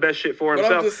kept the best shit for himself.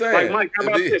 But I'm just saying, like, Mike, how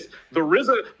about this? The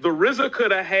RZA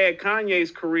could have had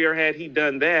Kanye's career had he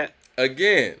done that.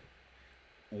 Again,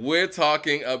 we're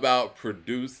talking about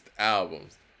produced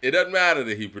albums. It doesn't matter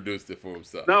that he produced it for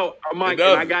himself. No, Mike,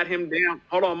 and I got him down.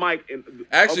 Hold on, Mike.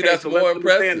 Actually, that's more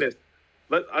impressive.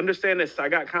 Let's understand this. I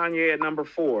got Kanye at number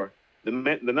 4. The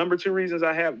number 2 reasons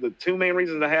I have, the 2 main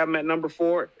reasons I have him at number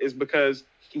 4 is because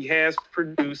he has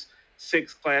produced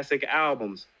 6 classic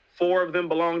albums. 4 of them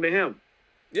belong to him.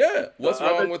 Yeah, what's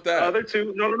wrong with that? The other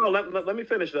 2, no. Let me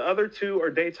finish. The other 2 are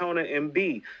Daytona and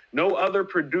B. No other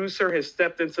producer has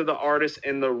stepped into the artist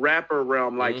and the rapper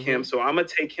realm like him. So I'm gonna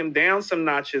take him down some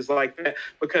notches like that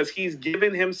because he's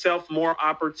given himself more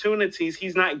opportunities.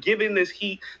 He's not giving this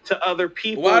heat to other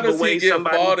people. Why does he get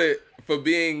faulted for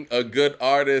being a good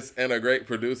artist and a great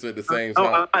producer at the same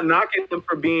time? I'm not knocking him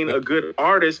for being a good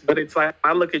artist, but it's like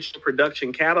I look at your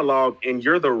production catalog and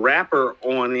you're the rapper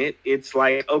on it. It's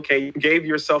like, okay, you gave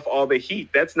yourself all the heat.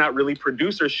 That's not really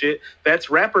producer shit.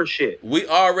 That's rapper shit. We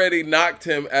already knocked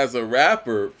him as a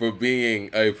rapper for being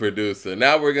a producer.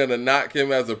 Now we're gonna knock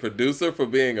him as a producer for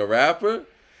being a rapper.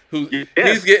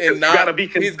 He's getting knocked.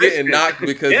 He's getting knocked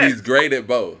because yes. he's great at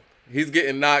both. He's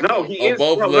getting knocked on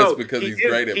both lists because he's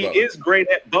great at both. He is great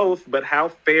at both, but how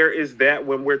fair is that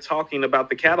when we're talking about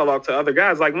the catalog to other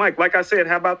guys like Mike? Like I said,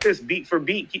 how about this beat for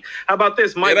beat? How about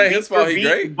this, Mike? It ain't his fault. He's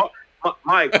great.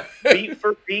 Mike, beat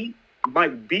for beat.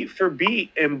 Like beat for beat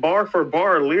and bar for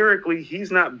bar, lyrically, he's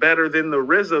not better than the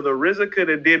RZA. The RZA could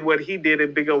have did what he did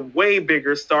and be a way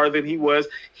bigger star than he was.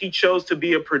 He chose to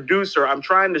be a producer. I'm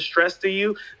trying to stress to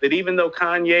you that even though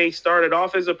Kanye started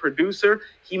off as a producer,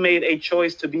 he made a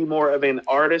choice to be more of an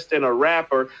artist and a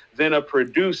rapper than a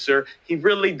producer. He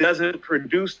really doesn't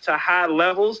produce to high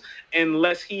levels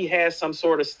unless he has some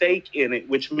sort of stake in it,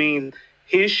 which means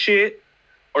his shit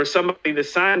or somebody that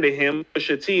signed to him,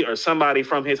 Pusha T, or somebody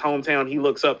from his hometown he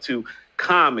looks up to,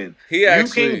 Common. You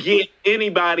can get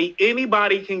anybody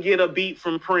can get a beat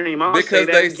from Preem. Because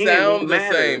they sound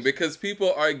the same, because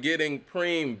people are getting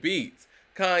Preem beats.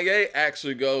 Kanye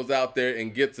actually goes out there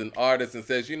and gets an artist and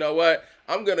says, you know what,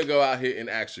 I'm going to go out here and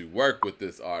actually work with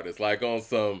this artist. Like on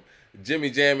some Jimmy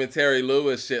Jam and Terry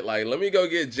Lewis shit, like let me go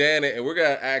get Janet and we're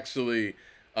going to actually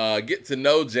get to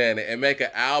know Janet and make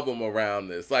an album around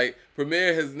this. Like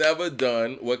Premier has never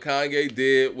done what Kanye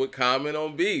did with Common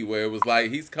on B, where it was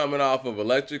like he's coming off of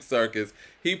Electric Circus.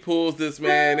 He pulls this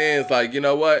man in. It's like, you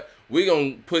know what? We're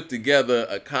going to put together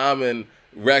a Common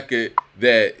record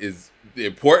that is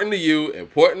important to you,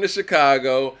 important to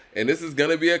Chicago, and this is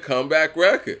going to be a comeback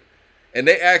record. And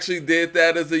they actually did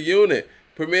that as a unit.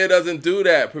 Premier doesn't do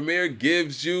that. Premier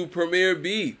gives you Premier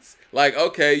beats. Like,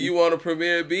 okay, you want a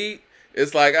Premier beat?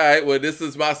 It's like, all right, well, this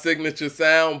is my signature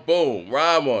sound. Boom,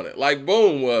 rhyme on it. Like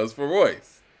Boom was for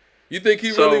Royce. You think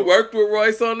he really worked with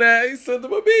Royce on that? He sent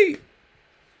him a beat.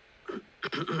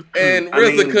 And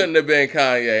RZA couldn't have been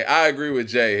Kanye. I agree with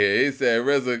Jay here. He said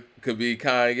RZA could be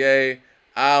Kanye.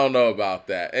 I don't know about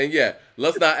that. And yeah,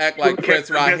 let's not act like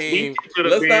Prince Raheem.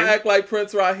 Let's not act like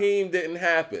Prince Raheem didn't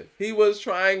happen. He was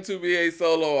trying to be a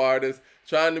solo artist,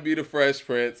 trying to be the Fresh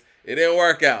Prince. It didn't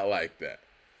work out like that.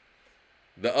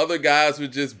 The other guys were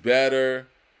just better.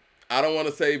 I don't want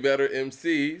to say better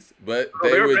MCs, but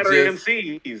they were better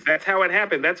MCs. That's how it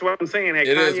happened. That's what I'm saying. Hey,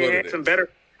 Kanye had some better.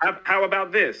 How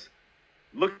about this?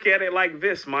 Look at it like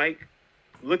this, Mike.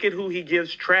 Look at who he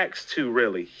gives tracks to,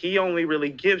 really. He only really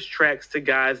gives tracks to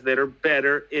guys that are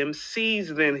better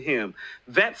MCs than him.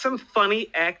 That's some funny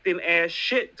acting ass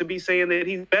shit to be saying that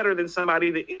he's better than somebody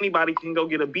that anybody can go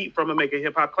get a beat from and make a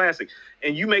hip-hop classic.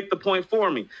 And you make the point for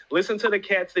me. Listen to the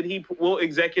cats that he will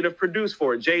executive produce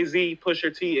for, Jay-Z,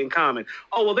 Pusha T, and Common.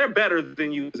 Oh, well, they're better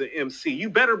than you as an MC.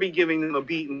 You better be giving them a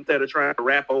beat instead of trying to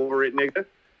rap over it, nigga.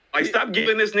 Like, stop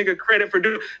giving this nigga credit for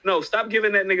doing... No, stop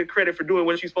giving that nigga credit for doing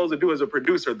what you're supposed to do as a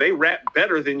producer. They rap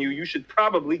better than you. You should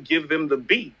probably give them the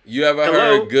beat. You ever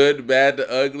heard Good, Bad,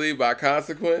 the Ugly by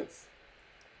Consequence?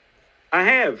 I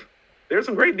have. There's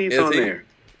some great beats on there.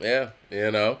 Yeah,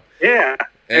 you know. Yeah.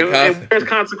 And where's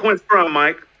Consequence from,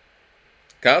 Mike?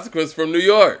 Consequence from New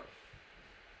York.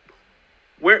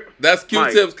 Where? That's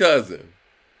Q-Tip's cousin.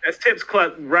 That's Tip's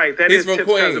cousin. Right. He's from Tip's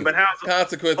Queens. Cousin. But how's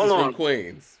Consequence is from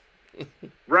Queens.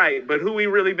 Right, but who we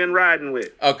really been riding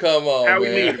with? Oh, come on, how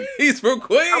man. He's from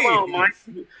Queens. Come on, Mike.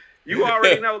 You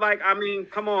already know, like, I mean,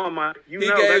 come on, Mike. You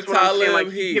know, that's what I'm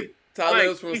saying. Like,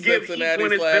 Talib's from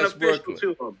Cincinnati /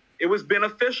 Brooklyn. It was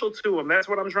beneficial to him. That's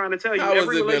what I'm trying to tell you. How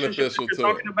was it beneficial to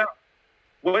him?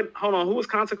 What? Hold on. Who was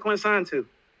Consequence signed to?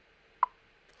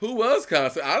 Who was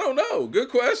Consequence? I don't know. Good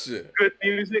question. Good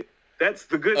music. That's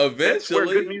the good. Eventually. That's where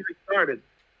good music started.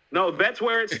 No, that's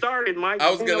where it started, Mike.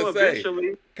 I was going to say,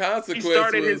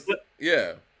 Consequence was,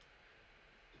 yeah.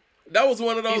 That was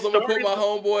one of those I'm going to put my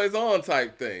homeboys on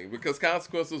type thing, because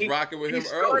Consequence was rocking with him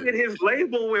early. He started his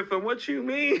label with him. What you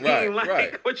mean? Right, like,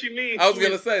 right. What you mean? I was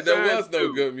going to say, there was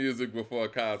no good music before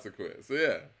Consequence,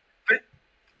 yeah.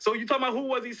 So you talking about who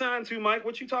was he signed to, Mike?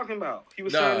 What you talking about? He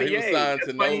was signed to Ye. He was signed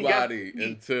to nobody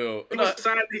until... He was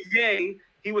signed to Ye.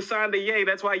 He was signed to Ye.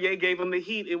 That's why Ye gave him the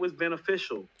heat. It was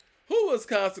beneficial. Who was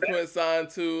Consequence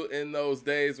signed to in those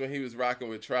days when he was rocking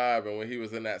with Tribe and when he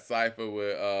was in that cypher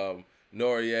with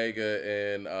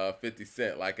Noriega and 50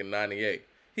 Cent, like in 98?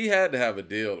 He had to have a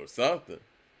deal or something.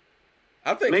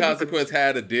 I think Consequence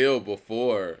had a deal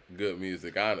before Good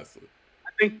Music, honestly. I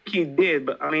think he did,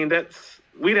 but I mean, that's...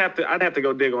 I'd have to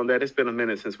go dig on that. It's been a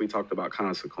minute since we talked about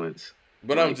Consequence.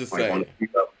 But I'm just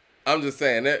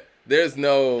saying that there's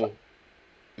no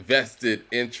vested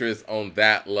interest on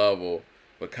that level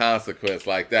for Consequence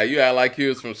like that. You act like he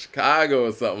was from Chicago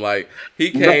or something. Like,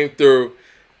 he came through.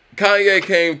 Kanye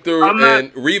came through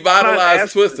and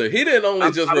revitalized Twister. He didn't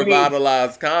only just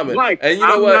revitalize Common. Like, and you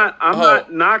know what? I'm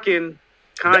not knocking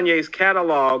Kanye's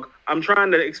catalog. I'm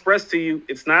trying to express to you,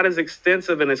 it's not as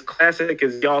extensive and as classic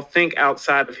as y'all think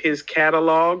outside of his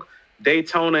catalog.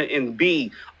 Daytona and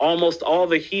B, almost all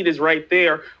the heat is right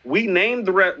there. We named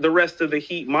the rest of the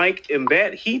heat, Mike, and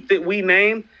that heat that we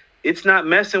named, it's not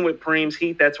messing with Preem's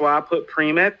heat. That's why I put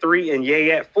Preem at 3 and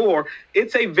Ye at 4.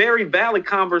 It's a very valid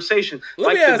conversation.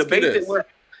 Let me ask you this.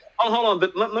 Hold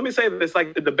on. Let me say this.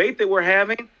 Like the debate that we're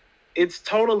having, it's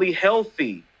totally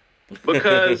healthy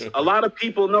because a lot of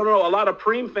people, a lot of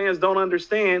Preem fans don't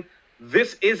understand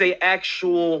this is a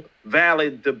actual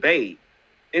valid debate.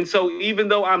 And so even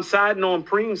though I'm siding on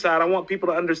Preem's side, I want people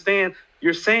to understand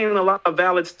you're saying a lot of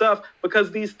valid stuff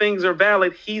because these things are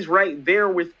valid. He's right there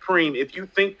with Preem. If you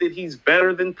think that he's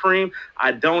better than Preem,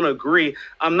 I don't agree.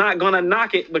 I'm not going to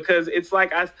knock it because it's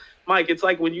like, Mike, it's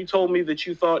like when you told me that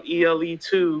you thought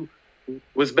ELE2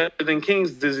 was better than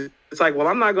King's Disease. It's like, well,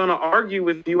 I'm not going to argue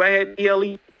with you. I had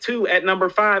ELE2 at number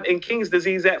 5 and King's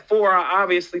Disease at 4. I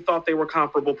obviously thought they were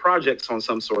comparable projects on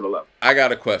some sort of level. I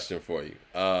got a question for you.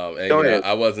 Go ahead.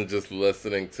 I wasn't just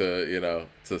listening to,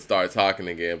 to start talking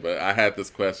again, but I had this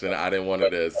question. I didn't want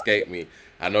it to escape me.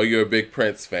 I know you're a big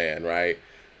Prince fan, right?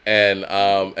 And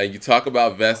you talk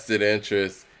about vested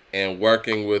interest and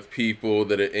working with people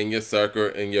that are in your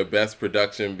circle and your best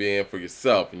production being for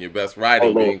yourself and your best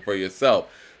writing being for yourself.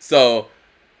 So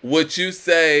would you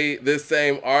say this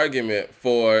same argument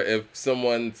for if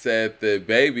someone said that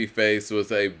Babyface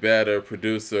was a better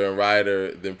producer and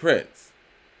writer than Prince?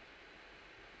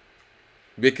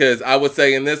 Because I would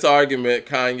say in this argument,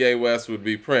 Kanye West would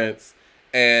be Prince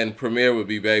and Premier would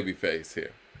be Babyface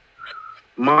here.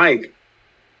 Mike,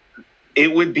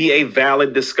 it would be a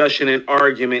valid discussion and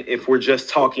argument if we're just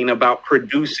talking about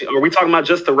producing. Are we talking about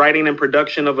just the writing and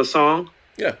production of a song?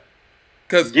 Yeah.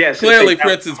 Because clearly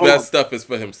Prince's best stuff is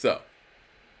for himself.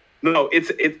 No,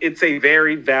 it's a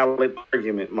very valid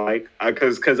argument, Mike.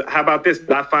 Because how about this?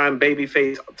 I find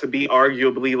Babyface to be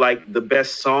arguably like the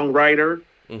best songwriter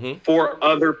for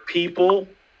other people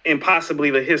in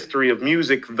possibly the history of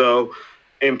music, though.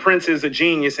 And Prince is a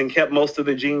genius and kept most of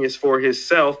the genius for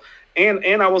himself.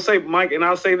 And I will say, Mike, and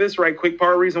I'll say this right quick,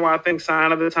 part of the reason why I think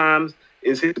Sign of the Times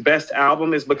is his best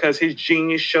album is because his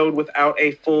genius showed without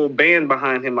a full band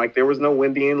behind him. Like there was no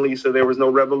Wendy and Lisa, there was no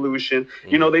Revolution.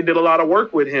 You know, they did a lot of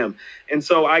work with him. And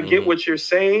so I get what you're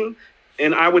saying.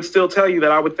 And I would still tell you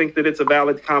that I would think that it's a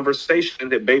valid conversation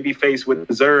that Babyface would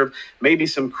deserve maybe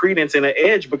some credence and an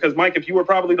edge because, Mike, if you were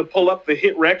probably to pull up the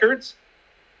hit records,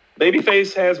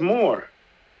 Babyface has more.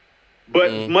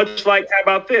 But much like, how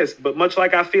about this? But much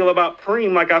like I feel about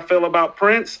Preem, like I feel about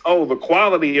Prince, the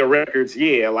quality of records,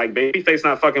 yeah. Like Babyface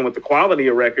not fucking with the quality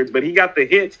of records, but he got the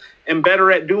hits and better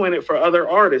at doing it for other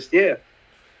artists, yeah.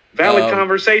 Valid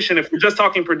conversation if we're just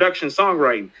talking production,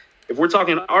 songwriting. If we're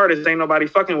talking artists, ain't nobody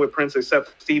fucking with Prince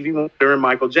except Stevie Wonder and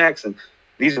Michael Jackson.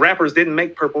 These rappers didn't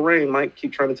make Purple Rain, Mike.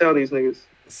 Keep trying to tell these niggas.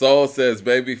 Soul says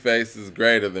Babyface is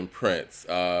greater than Prince.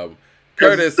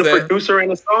 Curtis said, producer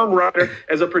and a songwriter,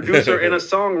 as a producer and a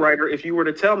songwriter, if you were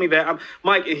to tell me that,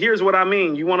 Mike, here's what I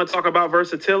mean. You want to talk about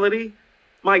versatility?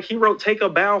 Mike, he wrote Take a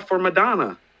Bow for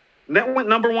Madonna. That went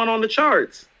number 1 on the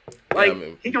charts.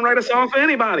 Like, he can write a song for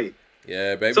anybody.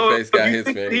 Yeah, Babyface got hits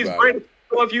for anybody.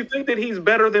 So if you think that he's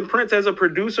better than Prince as a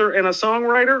producer and a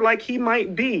songwriter, like he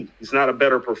might be. He's not a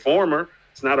better performer.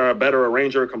 He's not a better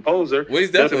arranger or composer. Well,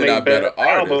 he's definitely not better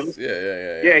artist.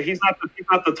 Yeah, he's not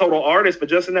the total artist, but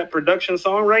just in that production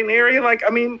songwriting area, like, I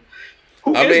mean,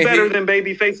 who is better than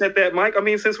Babyface at that, Mike? I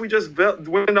mean, since we just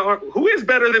went into who is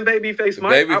better than Babyface,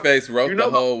 Mike? Babyface wrote the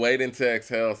whole Waiting to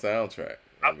Exhale soundtrack.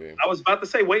 I was about to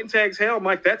say Waiting to Exhale,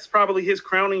 Mike. That's probably his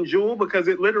crowning jewel because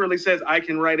it literally says, I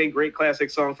can write a great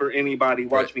classic song for anybody.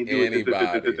 Watch me do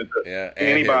it. Yeah,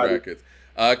 anybody. Records.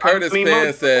 Curtis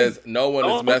Finn says, no one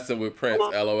is messing with Prince,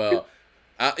 LOL.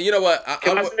 You know what?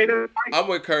 I'm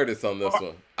with Curtis on this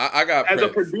one. I got as Prince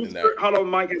a producer. Hold on,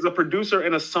 Mike. As a producer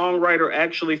and a songwriter,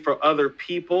 actually for other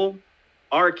people,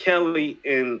 R. Kelly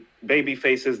and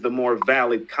Babyface is the more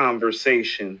valid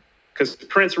conversation because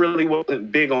Prince really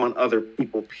wasn't big on other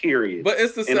people. Period. But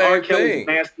it's the same thing. And R. Kelly's thing.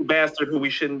 Nasty Bastard, who we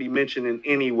shouldn't be mentioning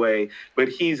anyway, but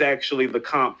he's actually the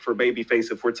comp for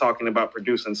Babyface if we're talking about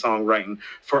producing songwriting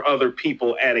for other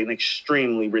people at an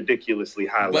extremely ridiculously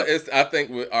high level. But I think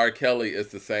with R. Kelly,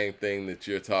 it's the same thing that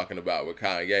you're talking about with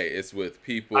Kanye. It's with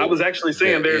people. I was actually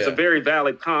saying there's a very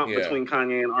valid comp between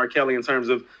Kanye and R. Kelly in terms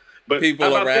of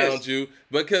people around you,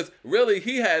 because really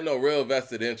he had no real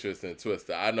vested interest in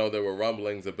Twister. I know there were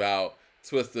rumblings about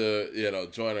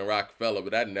Twista, joining Rockefeller,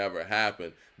 but that never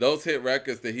happened. Those hit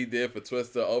records that he did for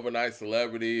Twista, Overnight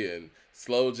Celebrity and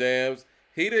Slow Jams,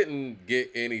 he didn't get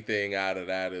anything out of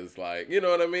that as like, you know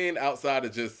what I mean? Outside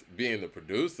of just being the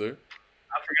producer.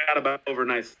 I forgot about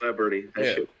Overnight Celebrity. That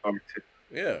shit was hard too.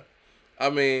 Yeah. I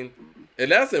mean,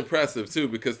 and that's impressive too,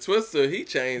 because Twista, he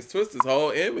changed Twista's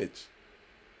whole image.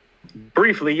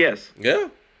 Briefly, yes. Yeah.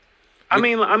 I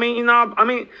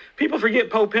mean, people forget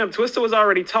Pope Pimp. Twista was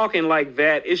already talking like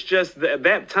that. It's just that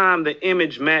that time the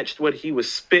image matched what he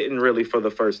was spitting really for the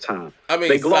first time. I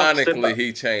mean, sonically,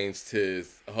 he changed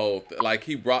his whole like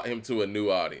he brought him to a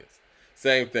new audience.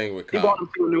 Same thing with Kanye. He brought him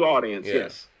to a new audience. Yeah.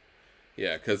 Yes.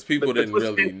 Yeah, because people didn't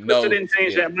really know. Twista didn't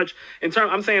change that much.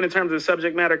 I'm saying in terms of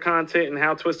subject matter content and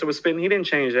how Twista was spitting, he didn't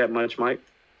change that much, Mike.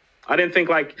 I didn't think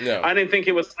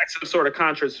it was like some sort of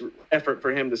conscious effort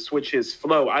for him to switch his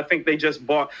flow. I think they just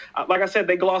like I said,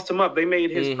 they glossed him up. They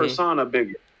made his persona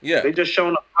bigger. Yeah, they just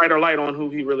shone a brighter light on who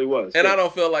he really was. And I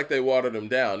don't feel like they watered him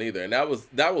down either. And that was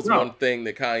one thing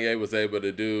that Kanye was able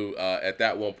to do at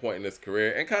that one point in his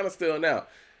career, and kind of still now.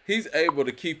 He's able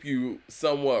to keep you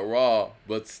somewhat raw,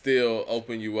 but still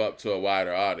open you up to a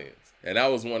wider audience. And that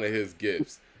was one of his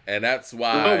gifts. And that's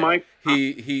why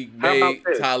he made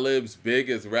Talib's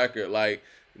biggest record. Like,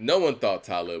 no one thought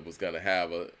Talib was going to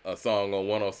have a song on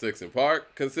 106 in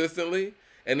Park consistently.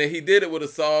 And then he did it with a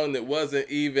song that wasn't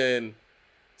even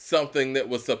something that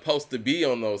was supposed to be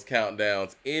on those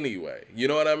countdowns anyway. You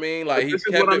know what I mean? Like, he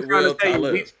kept it real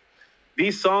Talib.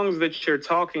 These songs that you're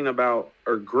talking about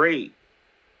are great.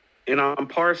 And I'm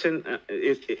parsing,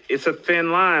 it's a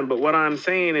thin line, but what I'm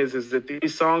saying is that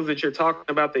these songs that you're talking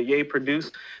about that Ye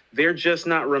produced, they're just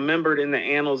not remembered in the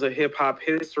annals of hip-hop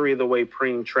history the way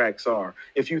Preem tracks are.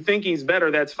 If you think he's better,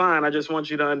 that's fine. I just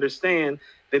want you to understand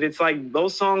that it's like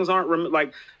those songs aren't,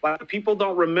 like people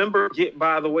don't remember Get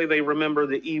By the way they remember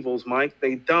The Evils, Mike.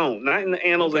 They don't. Not in the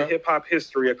annals of hip-hop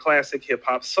history of classic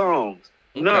hip-hop songs.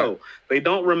 Okay. No, they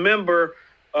don't remember...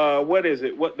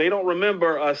 they don't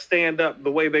remember Stand Up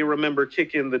the way they remember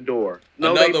Kick in the Door.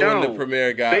 No, Another they don't. One the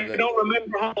Premier guy. They don't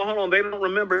remember. Hold on. They don't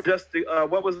remember just the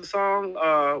what was the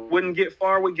song? Wouldn't Get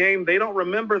Far with Game. They don't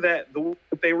remember that.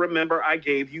 They remember I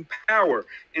Gave You Power.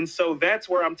 And so that's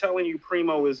where I'm telling you,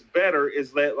 Primo is better.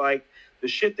 Is that like the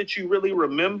shit that you really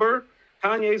remember?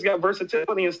 Kanye's got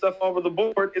versatility and stuff over the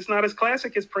board. It's not as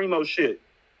classic as Primo shit.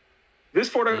 This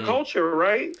for the culture,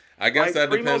 right? I guess that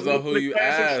depends on who you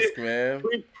ask, man.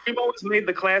 Primo has made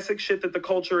the classic shit that the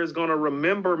culture is going to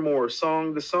remember more,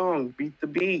 song to song, beat to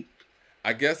beat.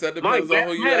 I guess that depends on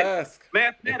who you ask.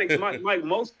 Mathematics, Mike,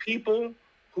 most people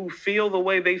who feel the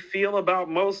way they feel about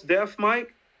Mos Def,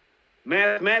 Mike,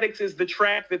 Mathematics is the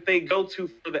track that they go to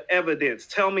for the evidence.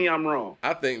 Tell me I'm wrong.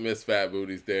 I think Miss Fat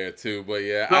Booty's there too, but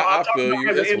yeah, no, I feel you.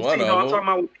 It's MC, one of them. I'm talking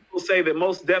about when people say that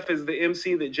Mos Def is the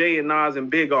MC that Jay and Nas and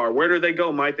Big are. Where do they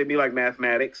go, Mike? They be like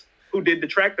Mathematics. Who did the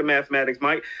track to Mathematics,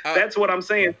 Mike? That's what I'm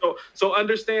saying. So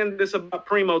understand this about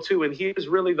Primo too, and here's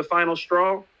really the final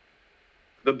straw.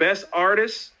 The best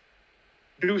artists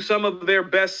do some of their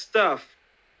best stuff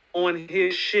on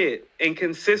his shit and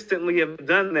consistently have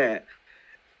done that.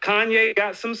 Kanye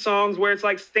got some songs where it's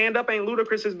like Stand Up ain't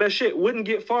Ludacris's best shit. Wouldn't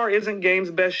Get Far isn't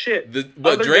Game's best shit.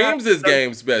 But Dreams is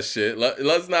Game's best shit.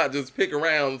 Let's not just pick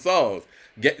around songs.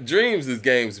 Dreams is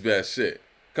Game's best shit.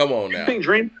 Come on now. You think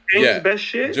Dreams is Game's best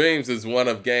shit? Dreams is one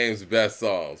of Game's best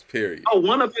songs, period. Oh,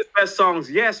 one of his best songs,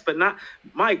 yes, but not...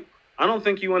 Mike, I don't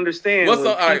think you understand. All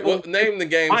right, name the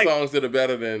Game songs that are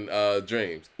better than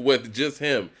Dreams with just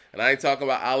him. And I ain't talking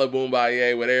about Ali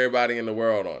Boombaye with everybody in the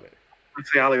world on it.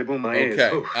 Say Ali Boombaye.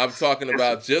 Okay, I'm talking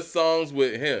about just songs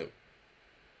with him.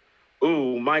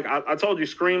 Ooh, Mike, I told you,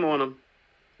 Scream on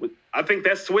him. I think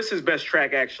that's Swiss's best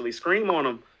track, actually. Scream on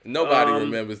him. Nobody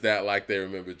remembers that like they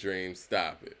remember Dreams.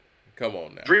 Stop it. Come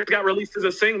on now. Dreams got released as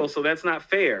a single, so that's not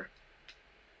fair.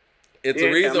 It's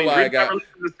a reason why I got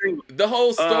the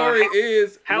whole story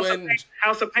is House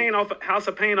of Pain off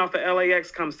of LAX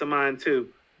comes to mind too.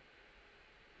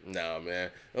 Nah,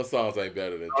 man, those songs ain't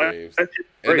better than Dreams, and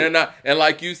they're not. And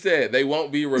like you said, they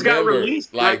won't be remembered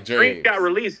like Dreams. Got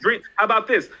released. How about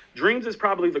this? Dreams is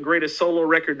probably the greatest solo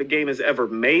record the Game has ever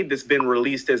made that's been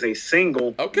released as a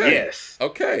single. Okay. Yes.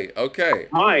 Okay.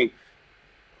 Mike.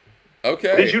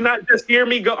 Okay. Did you not just hear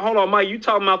me go? Hold on, Mike. You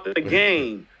talking about the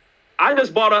Game? I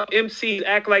just bought up MCs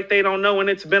Act Like They Don't Know and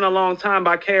It's Been a Long Time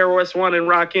by KRS-One and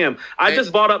Rakim. I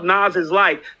just bought up Nas's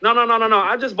Like. No.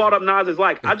 I just bought up Nas's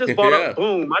Like. I just bought up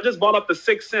Boom. I just bought up The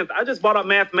Sixth Sense. I just bought up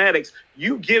Mathematics.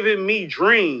 You giving me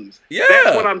Dreams. Yeah.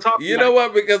 That's what I'm talking about. You know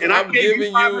what? Because I'm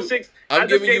giving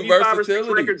you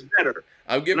versatility.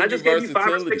 I'm And giving I you just gave you 5 or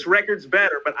 6 versatility. records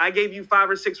better, but I gave you 5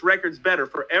 or 6 records better.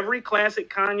 For every classic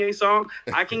Kanye song,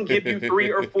 I can give you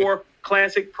 3 or 4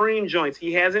 classic Preem joints.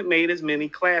 He hasn't made as many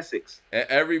classics. And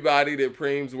everybody that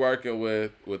Preem's working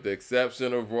with the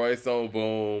exception of Royce on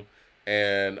Boom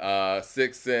and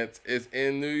 6 Cents, is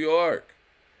in New York.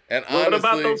 And What about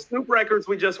honestly, those Snoop records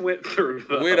we just went through?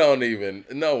 we don't even.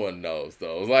 No one knows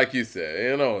those. Like you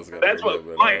said, no one's gonna That's what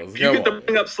remember Mike. those. You Come get to on,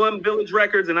 bring man. up Slum Village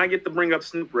records, and I get to bring up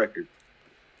Snoop records.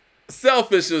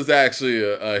 Selfish was actually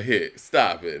a hit.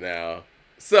 Stop it now.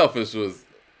 Selfish was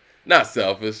not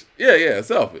selfish. Yeah,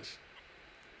 selfish.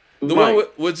 The one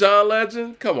Mike, with John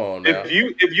Legend. Come on now.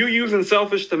 if you using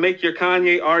Selfish to make your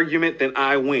Kanye argument, then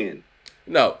I win.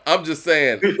 No, I'm just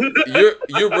saying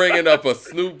you're bringing up a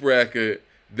Snoop record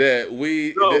that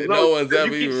no one's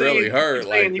ever even really heard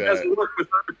like he that. doesn't work with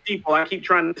other people. I keep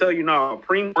trying to tell you, no,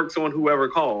 Preem works on whoever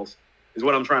calls, is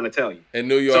what I'm trying to tell you. And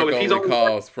New York So if he's only only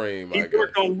calls Preem, I He's guess.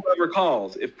 worked on whoever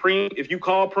calls. If you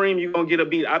call Preem, you're gonna get a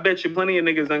beat. I bet you plenty of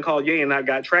niggas done called Ye and not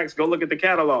got tracks. Go look at the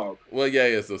catalog. Well, yeah,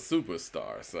 it's a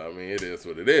superstar, so I mean, it is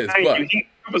what it is. Thank But you. He's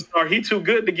a superstar. He too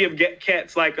good to give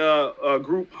cats like a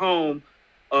group home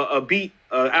a beat,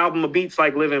 album of beats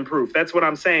like Living Proof. That's what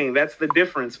I'm saying. That's the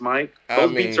difference, Mike.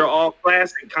 Those beats are all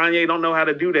classic. Kanye don't know how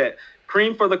to do that.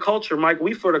 Preem for the culture, Mike.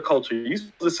 We for the culture. You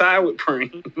supposed to side with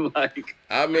Preem. Like,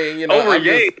 I mean, over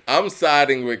I'm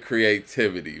siding with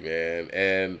creativity, man,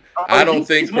 and I don't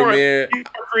think Premier. He's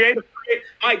more creative.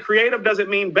 Mike, creative doesn't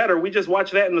mean better. We just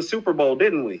watched that in the Super Bowl,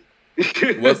 didn't we?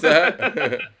 What's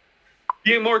that?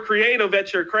 Being more creative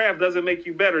at your craft doesn't make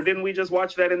you better. Didn't we just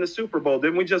watch that in the Super Bowl?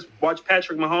 Didn't we just watch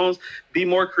Patrick Mahomes be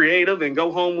more creative and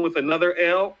go home with another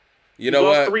L? You know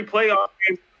what? Lost 3 playoff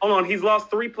games. Hold on, he's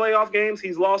lost 3 playoff games.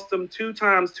 He's lost them 2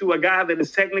 times to a guy that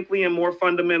is technically and more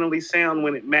fundamentally sound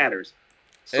when it matters.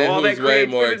 So and all that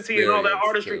creativity and all that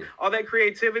artistry, all that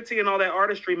creativity and all that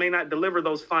artistry may not deliver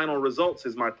those final results,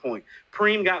 is my point.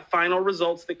 Preem got final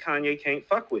results that Kanye can't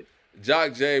fuck with.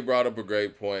 Jock J brought up a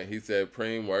great point. He said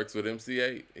Preem works with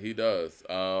MC8. He does.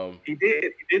 He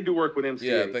did do work with MC8.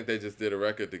 Yeah, I think they just did a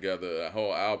record together, a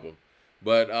whole album.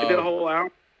 But he did a whole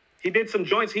album. He did some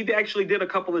joints. He actually did a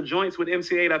couple of joints with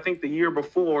MC8, I think, the year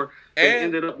before. They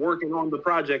ended up working on the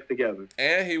project together.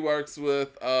 And he works with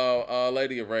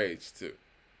Lady of Rage, too.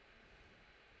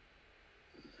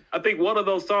 I think one of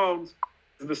those songs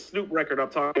is the Snoop record I'm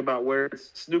talking about, where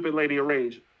it's Snoop and Lady of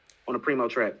Rage on a Primo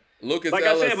track. Lucas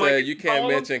Ellis said you can't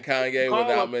mention Kanye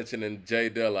without mentioning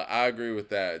Jay Dilla. I agree with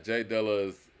that. Jay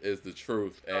Dilla is the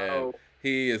truth, and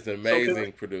he is an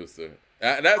amazing producer.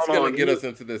 That's going to get us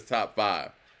into this top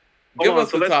 5. Give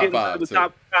us the top 5.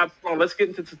 Let's get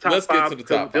into the top 5. Let's get to the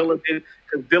top 5.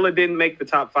 Because Dilla didn't make the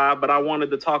top 5, but I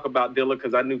wanted to talk about Dilla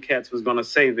because I knew Cats was going to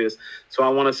say this. So I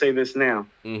want to say this now.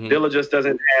 Dilla just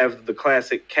doesn't have the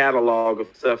classic catalog of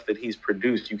stuff that he's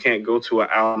produced. You can't go to an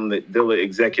album that Dilla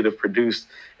executive produced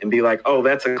and be like, oh,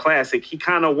 that's a classic. He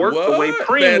kind of worked the way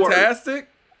Preem worked. Fantastic?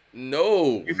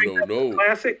 No. You think that's a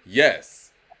classic? Yes.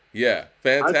 Yeah,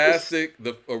 fantastic.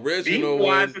 The original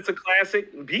Beat-wise, it's a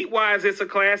classic. Beat-wise, it's a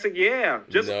classic. Yeah.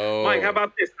 Mike, how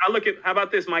about this? How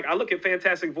about this, Mike? I look at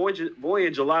Fantastic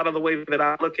Voyage a lot of the way that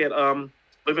I look at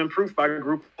Living Proof by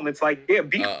Group Home. It's like, yeah,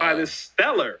 beat-wise is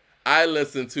stellar. I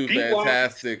listen to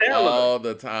Fantastic all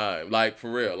the time. Like, for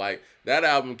real. Like, that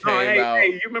album came out.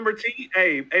 Hey, you remember T?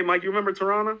 Hey, Mike, you remember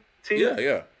Toronto? T?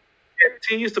 Yeah.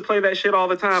 T used to play that shit all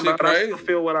the time, but I still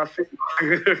feel what I feel.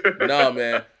 No,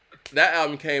 man. That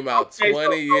album came out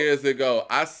 20 years ago.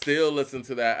 I still listen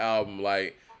to that album.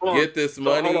 Like, Get This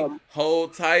Money,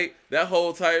 Hold Tight. That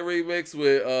Hold Tight remix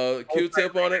with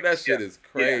Q-Tip on it, that shit is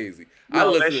crazy. I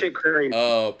listen. That shit crazy.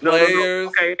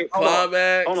 Players,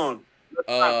 Climax. Hold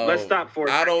on. Let's stop for a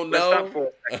second. I don't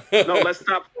know. Let's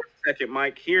stop for a second,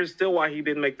 Mike. Here's still why he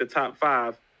didn't make the top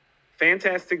 5.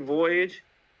 Fantastic Voyage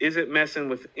isn't messing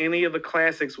with any of the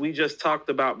classics we just talked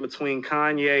about between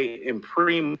Kanye and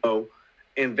Primo.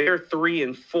 And they're 3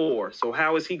 and 4. So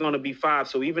how is he going to be 5?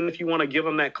 So even if you want to give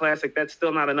him that classic, that's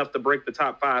still not enough to break the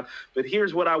top 5. But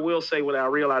here's what I will say, what I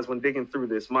realized when digging through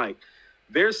this, Mike.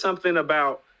 There's something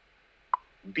about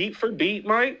beat for beat,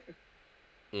 Mike.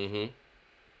 If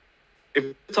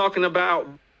you're talking about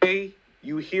the way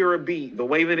you hear a beat, the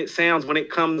way that it sounds when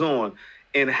it comes on,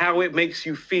 and how it makes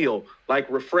you feel, like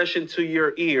refreshing to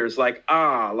your ears, like,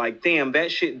 like, damn,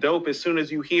 that shit dope as soon as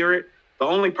you hear it. The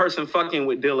only person fucking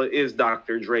with Dilla is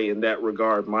Dr. Dre in that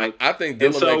regard, Mike. I think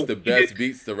Dilla makes the best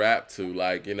beats to rap to.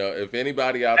 Like, you know, if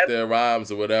anybody out there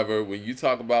rhymes or whatever, when you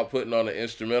talk about putting on an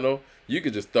instrumental, you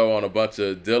could just throw on a bunch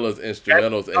of Dilla's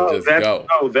instrumentals and just go.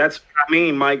 Oh, that's what I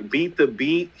mean, Mike. Beat the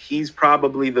beat. He's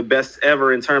probably the best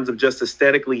ever in terms of just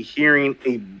aesthetically hearing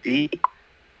a beat.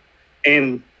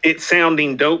 and it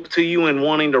sounding dope to you and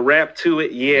wanting to rap to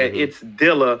it, yeah, it's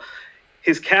Dilla.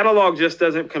 His catalog just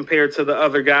doesn't compare to the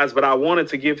other guys, but I wanted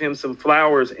to give him some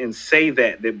flowers and say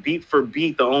that beat for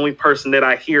beat, the only person that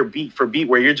I hear beat for beat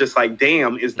where you're just like,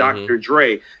 damn, is Dr.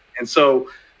 Dre. And so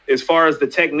as far as the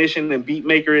technician and beat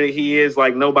maker that he is,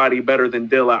 like nobody better than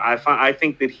Dilla. I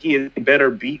think that he is a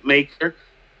better beat maker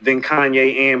than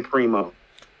Kanye and Primo.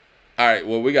 All right,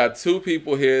 well, we got two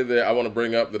people here that I want to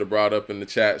bring up that are brought up in the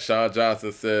chat. Sean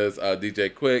Johnson says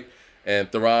DJ Quick,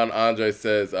 and Theron Andre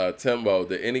says Timbo.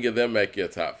 Did any of them make your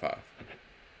top 5?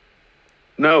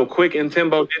 No, Quick and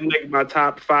Timbo didn't make my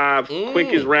top 5. Quick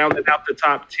is rounded out the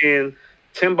top 10.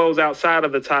 Timbo's outside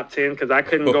of the top 10 because I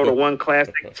couldn't go to one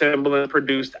classic Timbaland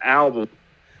produced album.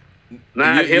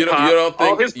 Not hip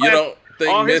hop. You don't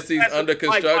think Missy's Under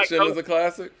Construction is a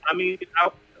classic? I mean,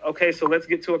 okay, so let's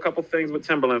get to a couple things with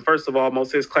Timbaland. First of all, most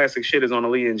of his classic shit is on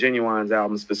Aaliyah and Genuine's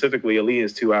album, specifically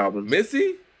Aaliyah's 2 albums.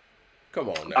 Missy? Come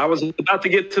on now. I was about to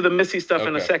get to the Missy stuff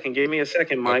in a second. Give me a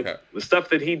second, Mike. Okay. The stuff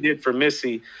that he did for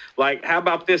Missy. Like, how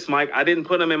about this, Mike? I didn't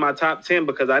put him in my top 10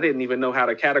 because I didn't even know how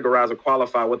to categorize or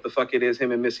qualify what the fuck it is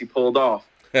him and Missy pulled off.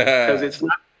 Because it's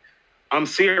not. I'm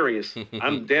serious.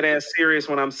 I'm dead ass serious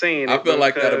when I'm saying it. I feel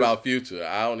like that about Future.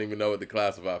 I don't even know what to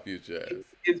classify Future as.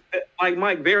 It's like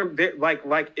Mike,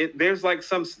 there's like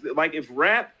some like if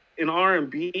rap and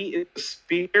R&B is a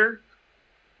spear,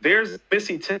 there's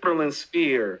Missy Timberland's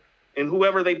spear, and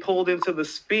whoever they pulled into the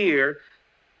spear,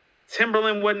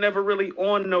 Timberland was never really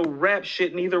on no rap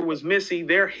shit. Neither was Missy.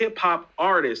 They're hip hop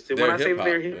artists, and when I say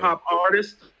they're hip hop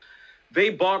artists,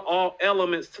 they brought all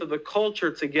elements to the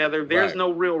culture together. There's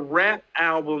no real rap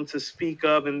album to speak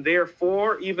of, and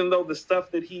therefore, even though the stuff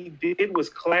that he did was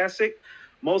classic.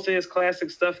 Most of his classic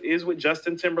stuff is with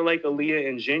Justin Timberlake, Aaliyah,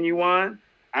 and Genuine.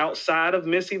 Outside of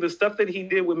Missy, the stuff that he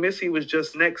did with Missy was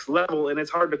just next level, and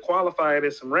it's hard to qualify it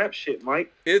as some rap shit,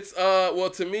 Mike. It's well,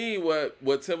 to me,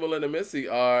 what Timberland and Missy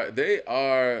are, they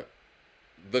are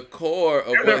the core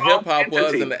of what hip hop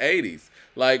was in the '80s.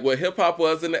 Like what hip hop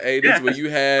was in the '80s, where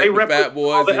you had the Fat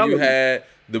Boys and you had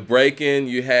the breaking,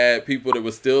 you had people that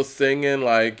were still singing,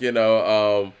 like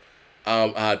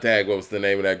what was the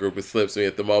name of that group? It slips me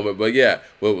at the moment. But yeah,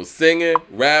 it was singing,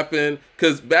 rapping.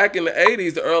 Because back in the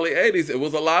 80s, the early 80s, it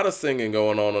was a lot of singing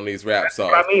going on these rap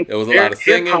songs. I mean, there was a lot of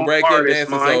singing, breaking,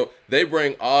 dancing. So they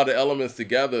bring all the elements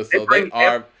together. So they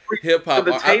are hip hop.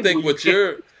 I think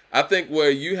where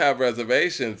you have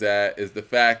reservations at is the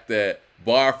fact that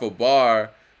bar for bar,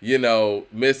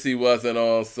 Missy wasn't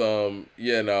on some,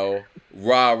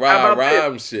 rah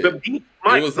rhyme shit. The beat,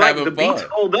 Mike, the beats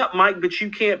hold up, Mike, but you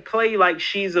can't play like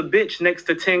She's a Bitch next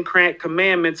to 10 Crank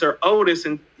Commandments or Otis,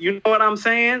 and you know what I'm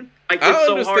saying? Like, I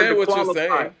understand what you're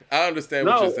saying. I understand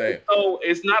what you're saying. So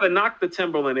it's not a knock to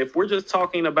Timberland. If we're just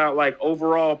talking about like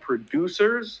overall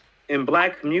producers in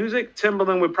black music,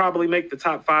 Timberland would probably make the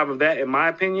top 5 of that, in my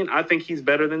opinion. I think he's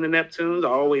better than the Neptunes. I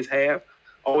always have.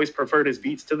 Always preferred his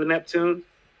beats to the Neptunes.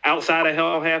 Outside of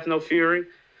Hell Hath No Fury.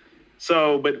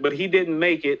 So, but he didn't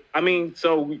make it. I mean,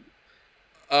 so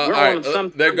all right,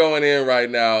 they're going in right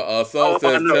now. Soul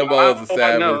says Timbo is a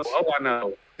savage.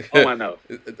 I know.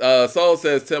 Soul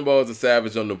says Timbo is a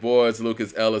savage on the boards.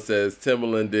 Lucas Ellis says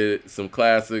Timbaland did some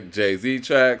classic Jay-Z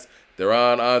tracks.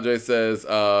 Theron Andre says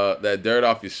that Dirt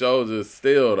Off Your Shoulders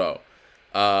still though.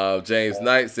 James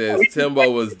Knight says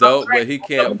Timbo was dope, but he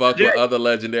can't fuck with other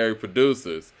legendary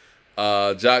producers.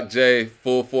 Jock J,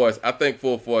 Full Force. I think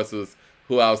Full Force was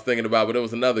who I was thinking about, but it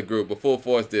was another group. But Full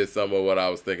Force did some of what I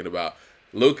was thinking about.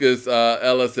 Lucas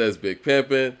Ellis says Big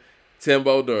Pimpin'.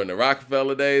 Timbo during the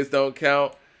Rockefeller days don't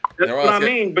count. That's what I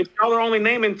mean. But y'all are only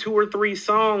naming 2 or 3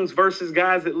 songs versus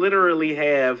guys that literally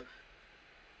have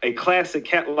a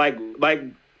classic like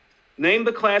name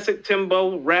the classic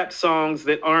Timbo rap songs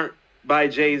that aren't by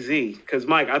Jay-Z. Because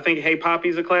Mike, I think Hey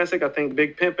Poppy's a classic. I think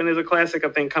Big Pimpin' is a classic. I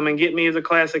think Come and Get Me is a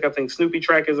classic. I think Snoopy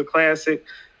Track is a classic.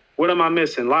 What am I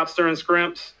missing? Lobster and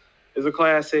Scrimps is a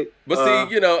classic. But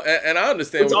see, and I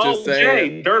understand what you're saying.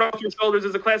 Jay. Dirt Off Your Shoulders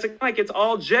is a classic. Mike, it's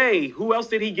all Jay. Who else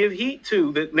did he give heat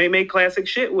to that they made classic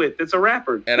shit with? That's a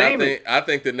rapper. And I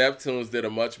think the Neptunes did a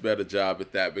much better job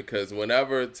at that because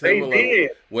whenever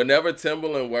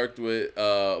Timbaland worked with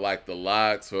like the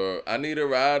Lox or I Need a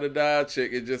Ride or Die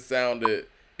chick, it just sounded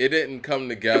it didn't come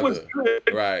together. It was good.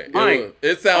 Right.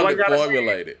 It sounded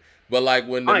formulated. But like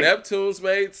when the Neptunes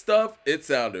made stuff, it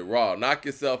sounded raw. Knock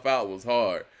Yourself Out was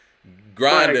hard.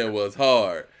 Grinding was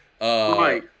hard.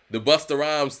 The Busta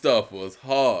Rhymes stuff was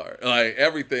hard. Like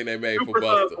everything they made for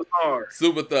Busta.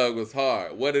 Super Thug was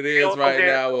hard. What it is right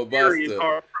now with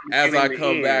Busta. As I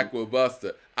come back with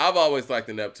Busta. I've always liked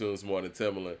the Neptunes more than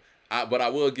Timbaland. But I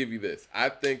will give you this. I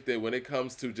think that when it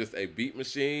comes to just a beat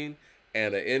machine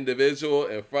and an individual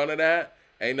in front of that,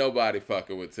 ain't nobody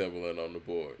fucking with Timbaland on the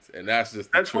boards, and that's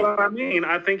just the truth. What I mean.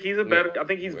 I think he's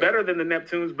better than the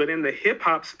Neptunes, but in the hip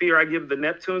hop sphere, I give the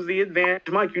Neptunes the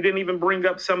advantage. Mike, you didn't even bring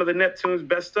up some of the Neptunes'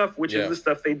 best stuff, which is the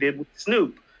stuff they did with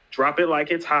Snoop. Drop It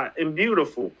Like It's Hot and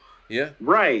Beautiful. Yeah.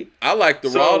 Right. I like the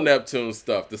raw Neptune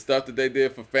stuff, the stuff that they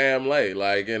did for Family,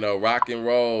 like, rock and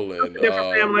roll and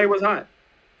Family was hot.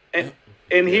 And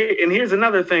here's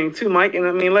another thing too, Mike, and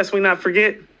I mean, lest we not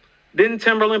forget, didn't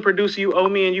Timberland produce You Owe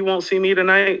Me and You Won't See Me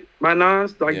Tonight by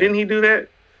Nas? Like, didn't he do that?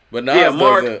 But Nas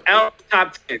Mark, out of the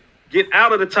top 10. Get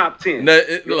out of the top 10.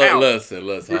 Listen.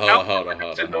 Hold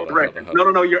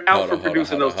on. No, you're out for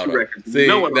producing those two records. See,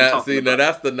 now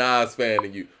that's the Nas fan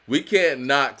in you. We can't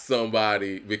knock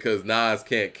somebody because Nas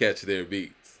can't catch their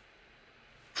beats.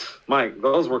 Mike,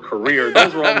 those were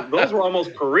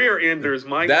almost career enders,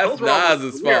 Mike. That's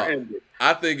Nas's fault.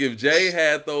 I think if Jay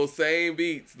had those same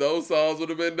beats, those songs would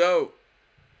have been dope.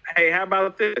 Hey, how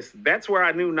about this? That's where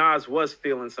I knew Nas was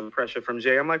feeling some pressure from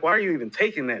Jay. I'm like, why are you even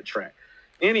taking that track?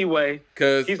 Anyway,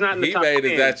 because he's not in the he top made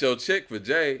 10. Is That Your Chick for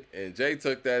Jay, and Jay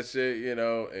took that shit,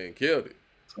 and killed it.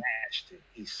 Smashed it.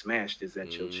 He smashed Is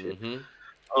That Your Chick.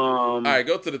 All right,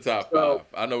 go to the top 5.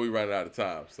 I know we're running out of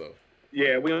time, so.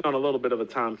 Yeah, we're on a little bit of a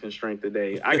time constraint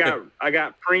today. I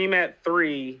got Preem at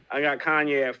 3. I got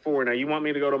Kanye at 4. Now, you want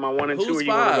me to go to my 1 and 2, or you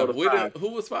want to go to 5? Who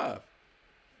was 5?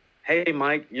 Hey,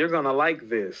 Mike, you're gonna like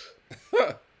this.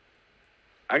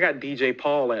 I got DJ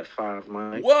Paul at 5,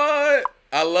 Mike. What?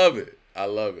 I love it. I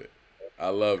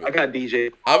got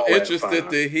DJ Paul. I'm interested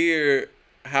to hear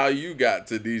how you got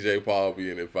to DJ Paul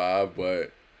being at 5,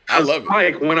 but I love it.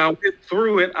 Mike, when I went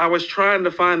through it, I was trying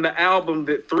to find the album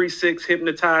that 3-6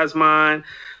 hypnotized mine,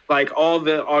 like all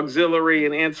the auxiliary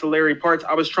and ancillary parts.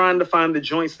 I was trying to find the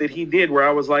joints that he did where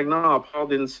I was like, nah, Paul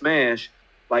didn't smash.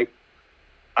 Like,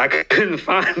 I couldn't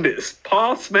find this.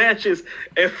 Paul smashes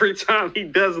every time he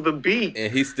does the beat.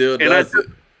 And he still does it.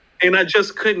 And I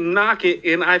just couldn't knock it.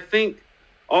 And I think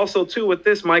also, too, with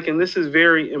this, Mike, and this is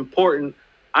very important,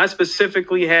 I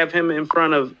specifically have him in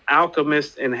front of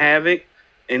Alchemist and Havoc.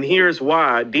 And here's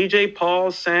why. DJ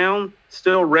Paul's sound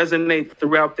still resonates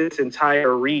throughout this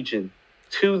entire region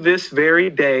to this very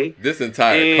day. This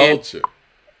entire culture.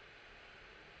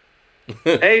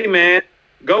 Hey, man,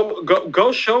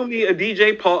 go show me a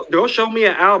DJ Paul. Go show me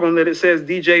an album that it says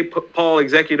DJ Paul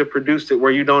executive produced it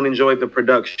where you don't enjoy the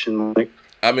production, Mike.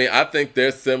 I mean, I think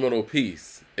their seminal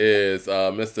piece is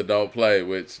Mr. Don't Play,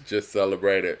 which just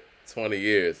celebrated 20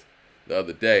 years the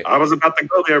other day. I was about to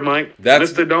go there, Mike.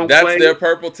 That's Mr. Don't Play. That's their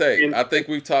purple tape. I think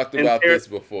we've talked about this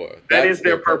before. That is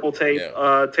their purple tape.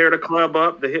 Yeah. Tear the Club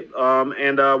Up, the hip,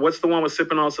 and what's the one with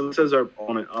Sipping on Some Scissor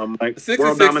on it? Like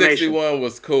 6661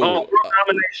 was cool. Oh, World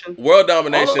Domination. World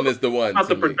Domination is the one. About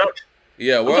the production.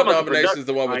 Yeah, World Domination is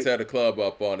the one with Tear the Club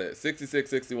Up on it.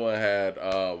 6661 had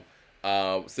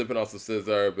Sipping on Some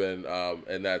Scissor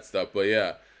and that stuff. But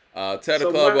yeah, Tear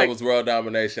the Club Up was World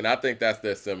Domination. I think that's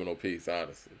their seminal piece,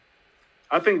 honestly.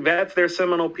 I think that's their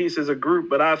seminal piece as a group,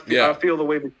 but I feel the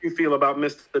way that you feel about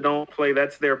Mr. Don't Play.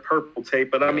 That's their purple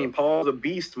tape. But I mean, Paul's a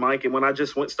beast, Mike. And when I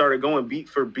just started going beat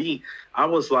for beat, I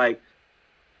was like,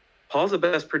 Paul's the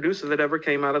best producer that ever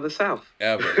came out of the South.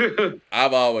 Ever.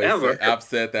 I've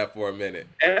said that for a minute.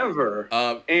 Ever.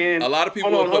 And a lot of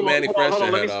people will put Manny Fresh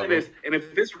ahead let me say this. And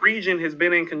if this region has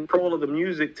been in control of the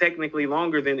music technically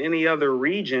longer than any other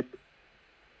region,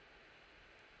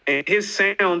 and his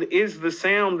sound is the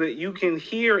sound that you can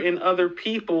hear in other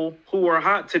people who are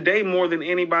hot today more than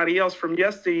anybody else from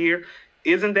yesteryear.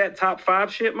 Isn't that top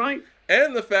 5 shit, Mike?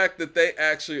 And the fact that they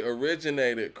actually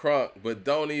originated crunk, but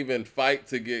don't even fight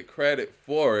to get credit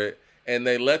for it, and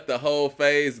they let the whole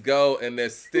phase go, and they're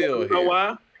still here. You know why?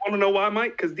 You want to know why,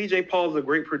 Mike? Because DJ Paul's a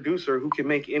great producer who can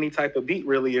make any type of beat,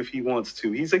 really, if he wants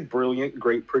to. He's a brilliant,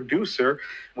 great producer.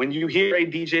 When you hear a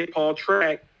DJ Paul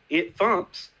track, it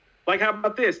thumps. Like, how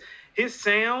about this? His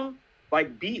sound,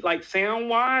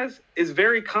 sound-wise, is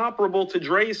very comparable to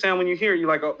Dre's sound. When you hear it, you're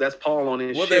like, oh, that's Paul on his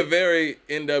shit. Well, they're very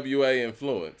NWA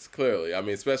influenced, clearly. I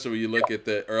mean, especially when you look at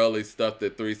the early stuff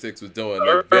that 3-6 was doing.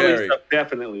 The early stuff,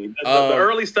 definitely. The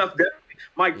early stuff, definitely.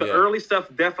 Mike, the early stuff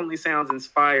definitely sounds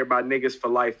inspired by Niggas for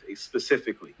Life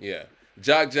specifically. Yeah.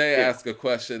 Jock J asked a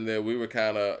question that we were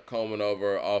kind of combing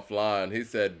over offline. He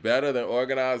said, better than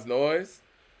Organized Noise?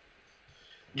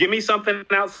 Give me something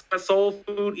outside Soul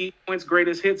Food, E Point's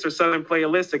Greatest Hits, or Southern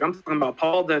Playalistic. I'm talking about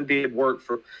Paul done did work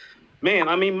for. Man,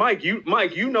 I mean, Mike, you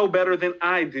know better than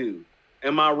I do.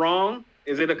 Am I wrong?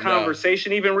 Is it a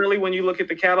conversation even really when you look at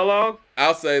the catalog?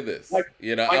 I'll say this. I'm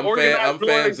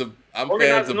fans of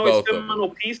both of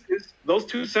them. Pieces. those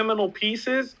two seminal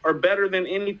pieces are better than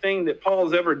anything that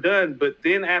Paul's ever done. But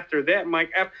then after that,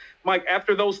 Mike,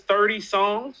 after those 30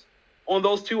 songs on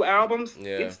those two albums,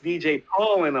 it's DJ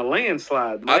Paul in a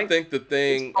landslide, Mike. I think the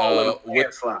thing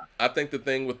I think the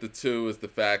thing with the two is the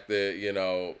fact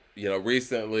that,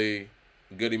 recently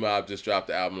Goody Mob just dropped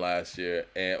the album last year,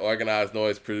 and Organized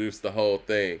Noise produced the whole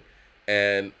thing.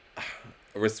 And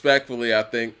respectfully, I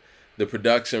think the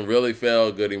production really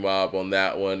failed Goody Mob on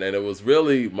that one, and it was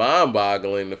really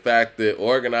mind-boggling the fact that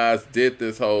Organized did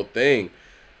this whole thing.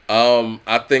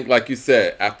 I think, like you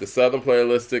said, after Southern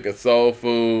Playalistic and Soul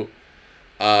Food,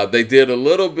 they did a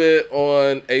little bit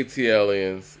on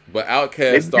ATLians, but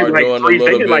Outkast started doing a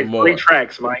little bit more. 3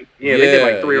 tracks, Mike. Yeah, they did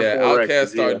like 3 or 4 Outkast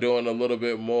records. started doing a little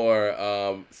bit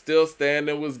more. Still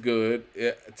Standing was good.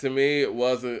 To me, it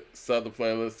wasn't Southern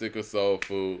Playalistic or Soul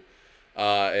Food.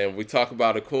 And we talk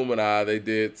about Akuma and I. They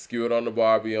did Skew It on the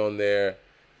Barbie on there.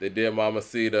 They did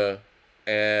Mamacita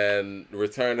and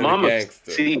Return of the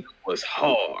Gangster. Mamacita was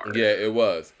hard. Yeah, it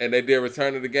was. And they did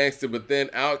Return of the Gangster, but then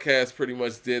Outkast pretty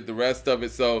much did the rest of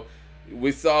it. So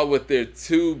we saw with their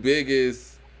 2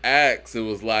 biggest acts, it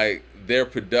was like their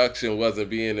production wasn't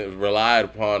being relied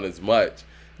upon as much.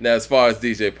 Now, as far as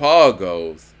DJ Paul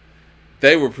goes,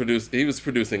 he was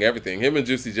producing everything. Him and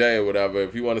Juicy J or whatever,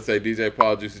 if you want to say DJ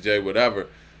Paul, Juicy J, whatever,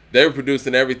 they were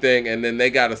producing everything, and then they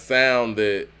got a sound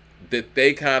that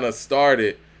they kind of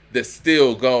started that's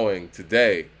still going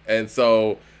today. And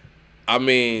so, I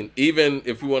mean, even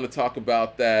if we want to talk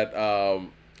about that,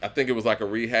 I think it was like a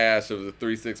rehash of the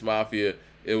 3-6 Mafia.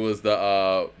 It was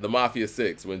the Mafia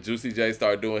 6 when Juicy J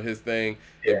started doing his thing,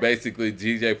 and basically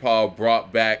DJ Paul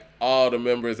brought back all the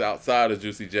members outside of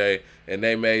Juicy J, and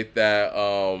they made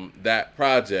that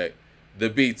project. The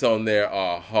beats on there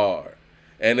are hard,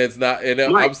 and it's not. And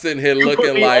Mike, I'm sitting here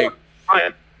looking like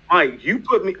Mike. You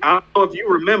put me. I don't know if you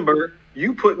remember.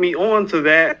 You put me on to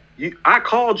that. I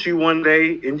called you one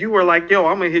day, and you were like, "Yo,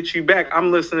 I'm gonna hit you back.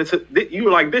 I'm listening to." You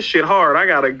were like, "This shit hard. I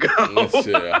gotta go." This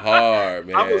shit hard,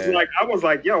 man. I was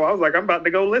like, I'm about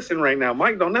to go listen right now.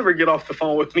 Mike, don't never get off the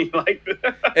phone with me like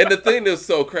that. And the thing that's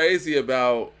so crazy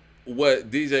about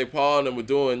what DJ Paul and them were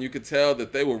doing, you could tell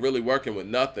that they were really working with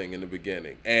nothing in the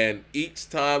beginning. And each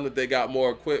time that they got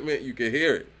more equipment, you could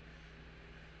hear it.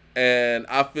 And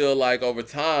I feel like over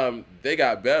time, they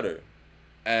got better.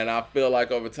 And I feel like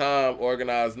over time,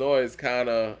 Organized Noise kind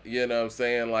of, you know what I'm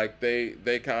saying, like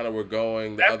they kind of were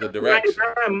going the other direction.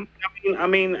 I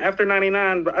mean, after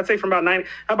 99, I'd say from about 90.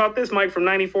 How about this, Mike? From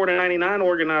 94 to 99,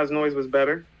 Organized Noise was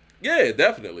better. Yeah,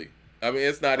 definitely. I mean,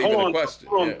 it's not even a question.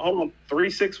 Hold on.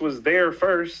 3-6 was there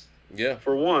first. Yeah.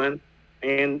 For one,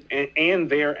 and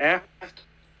thereafter.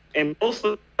 And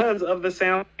mostly because of the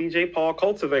sound DJ Paul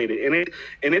cultivated.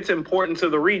 And it's important to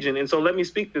the region. And so let me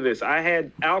speak to this. I had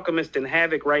Alchemist and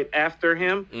Havoc right after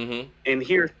him. Mm-hmm. And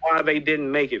here's why they didn't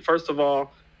make it. First of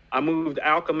all, I moved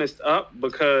Alchemist up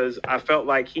because I felt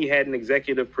like he hadn't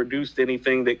executive produced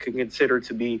anything that could consider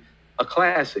to be a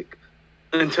classic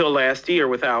until last year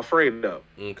with Alfredo.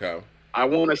 Okay. I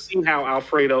want to see how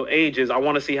Alfredo ages. I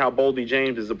want to see how Boldy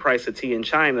James is The Price of Tea in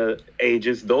China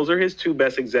ages. Those are his 2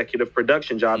 best executive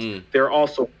production jobs. They're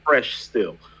also fresh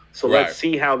still. So let's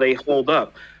see how they hold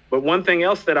up. But one thing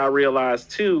else that I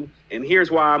realized too, and here's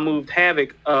why I moved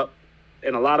Havoc up,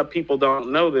 and a lot of people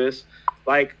don't know this,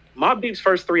 like Mobb Deep's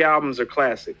first 3 albums are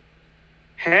classic.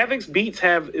 Havoc's beats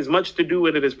have as much to do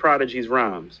with it as Prodigy's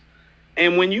rhymes.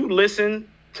 And when you listen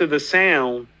to the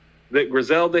sound that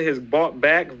Griselda has brought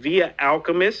back via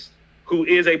Alchemist, who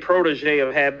is a protege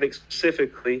of Havoc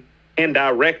specifically, and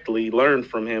directly learned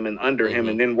from him and under him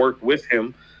and then worked with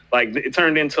him. Like it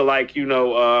turned into like,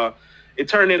 it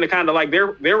turned into kind of like their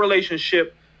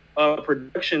relationship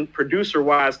producer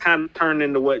wise kind of turned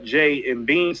into what Jay and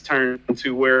Beans turned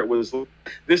into, where it was,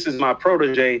 this is my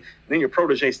protege, and then your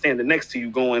protege standing next to you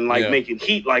going like making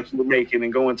heat like you were making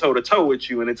and going toe to toe with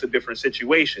you, and it's a different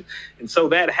situation. And so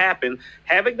that happened.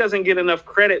 Havoc doesn't get enough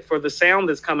credit for the sound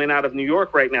that's coming out of New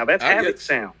York right now. That's Havoc's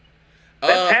sound.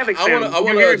 That's Havoc's sound. I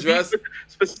want to address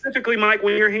specifically, Mike,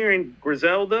 when you're hearing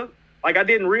Griselda. Like I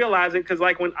didn't realize it because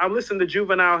like when I listened to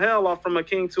Juvenile Hell off From a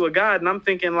King to a God, and I'm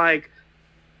thinking like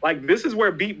this is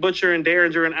where Beat Butcher and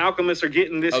Derringer and Alchemist are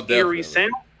getting this eerie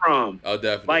sound from. Oh,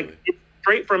 definitely. Like it's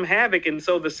straight from Havoc. And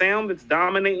so the sound that's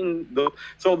dominating the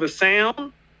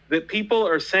sound that people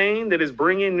are saying that is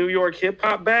bringing New York hip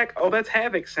hop back, that's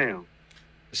Havoc sound.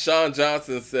 Sean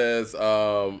Johnson says,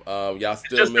 y'all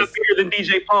still just miss bigger than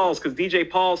DJ Paul's, because DJ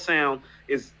Paul's sound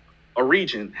is a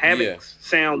region. Havoc's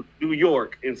sound New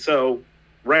York. And so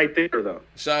right there, though.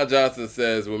 Sean Johnson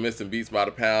says we're missing beats by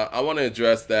the pound. I want to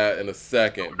address that in a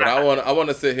second, but I want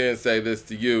to sit here and say this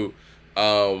to you.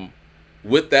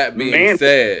 With that being Man,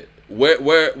 said,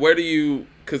 where do you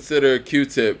consider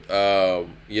Q-Tip?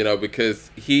 You know, because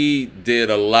he did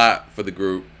a lot for the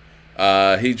group.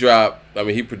 He dropped. I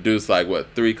mean, he produced like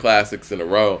what 3 classics in a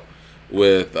row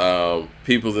with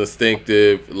People's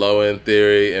Instinctive, Low End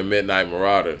Theory, and Midnight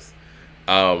Marauders.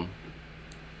 Um,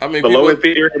 I mean, the Low End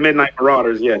Theory and Midnight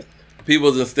Marauders, yes.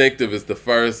 People's Instinctive is the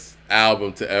first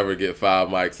album to ever get 5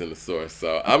 mics in the source.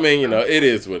 So I mean, you know, it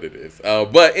is what it is.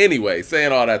 But anyway,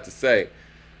 saying all that to say,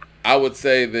 I would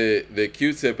say that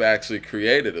Q-Tip actually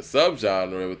created a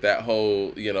subgenre with that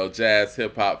whole, you know, jazz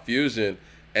hip hop fusion,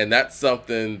 and that's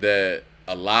something that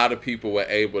a lot of people were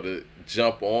able to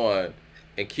jump on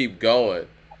and keep going.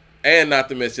 And not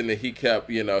to mention that he kept,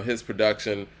 you know, his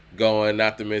production going.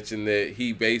 Not to mention that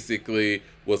he basically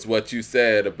was what you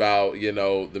said about, you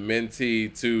know, the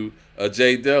mentee to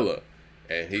Jay Dilla,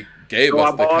 and he gave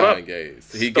us the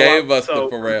Kanye's. He gave us the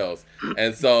Pharrells.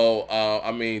 And so,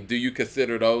 I mean, do you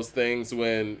consider those things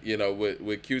when, you know,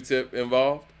 with Q-Tip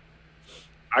involved?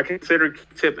 I consider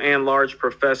Q-Tip and Large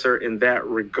Professor in that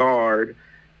regard.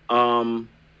 I'm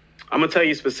going to tell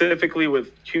you specifically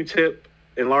with Q-Tip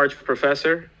and Large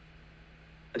Professor,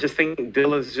 I just think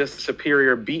Dilla's just a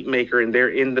superior beat maker, and they're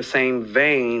in the same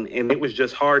vein. And it was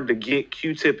just hard to get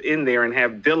Q-Tip in there and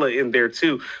have Dilla in there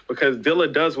too, because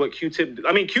Dilla does what Q-Tip.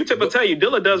 I mean, Q-Tip will tell you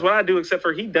Dilla does what I do, except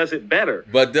for he does it better.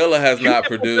 But Dilla has Q-Tip not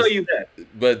produced. will tell you that.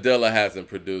 But Dilla hasn't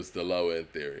produced the Low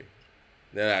End Theory.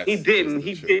 He didn't.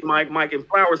 He did Mike and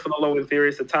Flowers for the Low End Theory.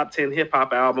 It's a top 10 hip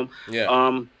hop album.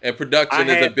 Yeah. And production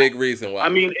is a big reason why. I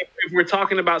mean, if we're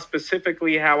talking about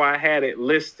specifically how I had it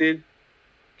listed,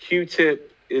 Q-Tip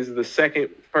is the second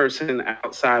person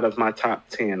outside of my top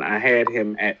 10. I had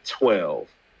him at 12.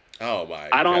 Oh my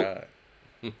God.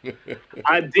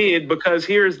 I did, because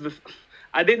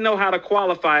I didn't know how to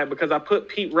qualify it, because I put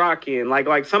Pete Rock in.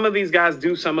 Like some of these guys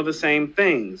do some of the same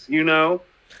things, you know?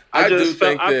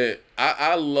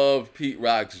 I love Pete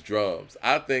Rock's drums.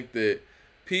 I think that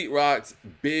Pete Rock's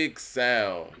big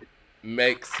sound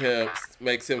makes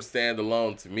him stand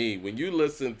alone to me. When you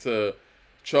listen to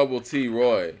Trouble T.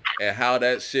 Roy and how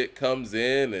that shit comes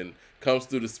in and comes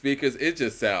through the speakers, it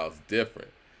just sounds different.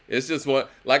 It's just one,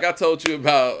 like I told you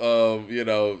about, you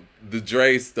know, the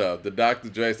Dre stuff, the Dr.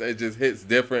 Dre stuff. It just hits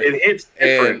different. It hits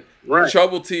different, and right?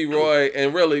 Trouble T. Roy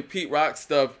and really Pete Rock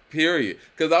stuff. Period.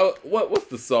 Because what's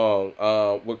the song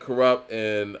with Corrupt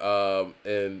and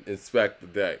Inspect the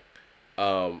Day?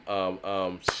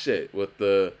 Shit with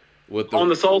the On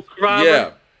the Soul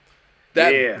Survivor.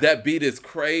 Yeah, that beat is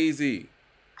crazy.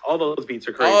 All those beats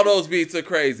are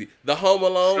crazy. The Home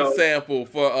Alone sample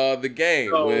for the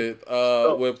game with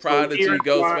Prodigy,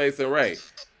 Ghostface, and Ray.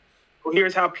 Well,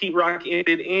 here's how Pete Rock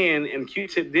ended in, and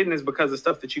Q-Tip didn't, is because of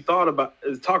stuff that you thought about,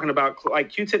 is talking about. Like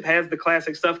Q-Tip has the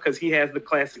classic stuff because he has the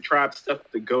classic Tribe stuff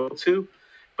to go to,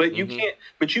 but you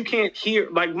can't hear,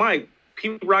 like Mike,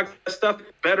 Pete Rock's stuff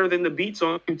better than the beats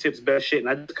on Q-Tip's best shit, and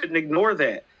I just couldn't ignore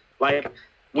that. Like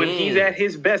when he's at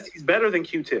his best, he's better than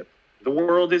Q-Tip. The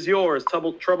World Is Yours,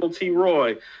 Trouble T.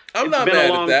 Roy. I'm not mad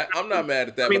at that. I'm not mad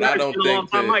at that, but I don't think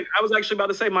that... Mike, I was actually about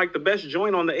to say, Mike, the best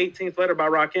joint on the 18th Letter by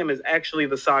Rakim is actually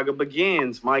The Saga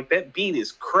Begins, Mike. That beat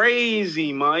is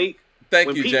crazy, Mike.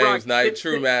 Thank you, James Knight.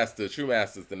 True Master. True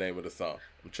Master is the name of the song.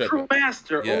 I'm tripping. True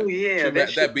Master. Yeah. Oh, yeah.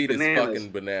 That beat is fucking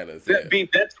bananas. That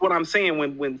beat, that's what I'm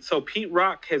saying. So Pete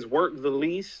Rock has worked the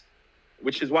least,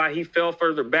 which is why he fell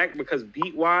further back, because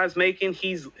beat-wise making,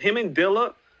 him and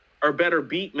Dilla are better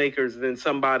beat makers than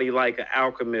somebody like an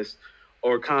Alchemist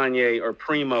or Kanye or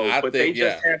Primo, they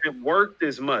just haven't worked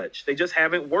as much.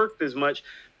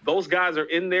 Those guys are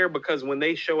in there because when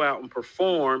they show out and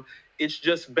perform, it's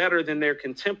just better than their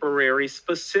contemporaries,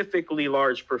 specifically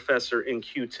Large Professor and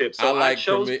Q-Tip. So I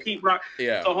chose Pete Rock.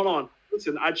 Yeah. So hold on.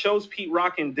 Listen, I chose Pete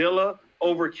Rock and Dilla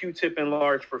over Q-Tip and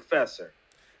Large Professor.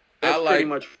 That's pretty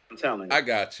much what I'm telling you. I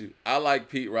got you. I like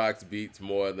Pete Rock's beats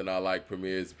more than I like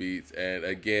Premier's beats. And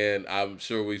again, I'm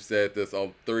sure we've said this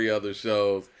on 3 other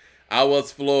shows. I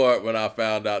was floored when I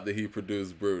found out that he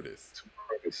produced Brutus.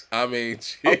 I mean,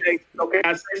 okay.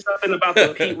 I say something about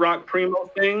the Pete Rock Primo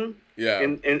thing. Yeah.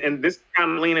 And this is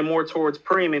kind of leaning more towards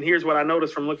Preem. And here's what I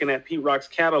noticed from looking at Pete Rock's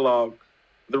catalog.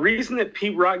 The reason that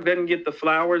Pete Rock doesn't get the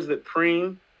flowers that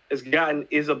Preem has gotten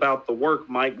is about the work,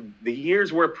 Mike. The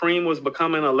years where Preem was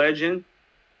becoming a legend,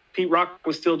 Pete Rock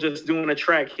was still just doing a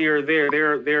track here or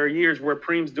there. There are years where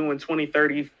Preem's doing 20,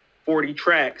 30, 40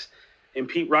 tracks, and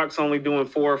Pete Rock's only doing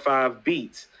 4 or 5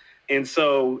 beats. And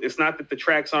so it's not that the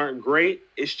tracks aren't great.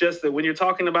 It's just that when you're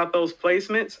talking about those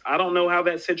placements, I don't know how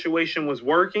that situation was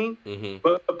working,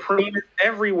 but Preem is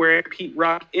everywhere. Pete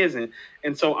Rock isn't.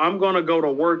 And so I'm going to go to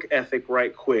work ethic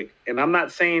right quick. And I'm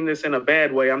not saying this in a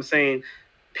bad way. I'm saying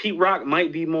Pete Rock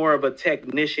might be more of a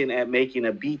technician at making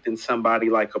a beat than somebody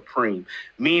like a Preem,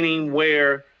 meaning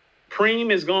where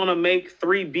Preem is going to make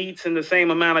 3 beats in the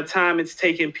same amount of time it's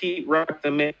taking Pete Rock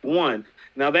to make one.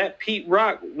 Now that Pete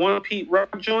Rock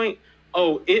joint,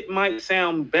 oh, it might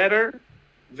sound better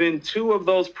than 2 of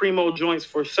those Primo joints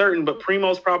for certain, but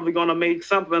Primo's probably going to make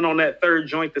something on that 3rd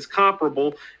joint that's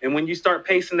comparable. And when you start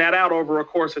pacing that out over a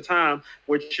course of time,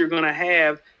 what you're going to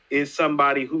have is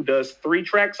somebody who does 3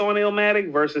 tracks on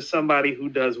Illmatic versus somebody who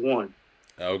does 1.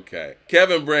 Okay.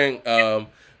 Kevin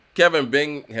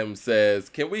Bingham says,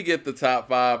 can we get the top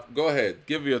 5? Go ahead.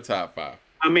 Give your top 5.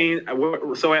 I mean,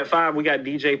 so at 5, we got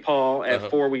DJ Paul. At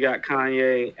 4, we got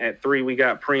Kanye. At 3, we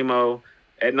got Primo.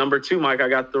 At number 2, Mike, I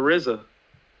got the RZA.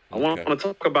 I want to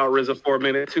talk about RZA for a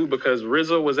minute, too, because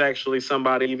RZA was actually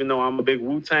somebody, even though I'm a big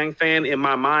Wu-Tang fan, in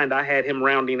my mind, I had him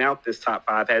rounding out this top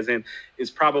 5, as in, it's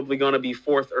probably going to be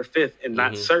 4th or 5th and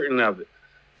not certain of it.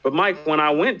 But, Mike, when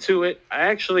I went to it, I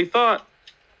actually thought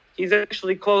he's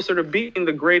actually closer to being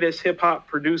the greatest hip-hop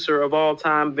producer of all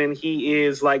time than he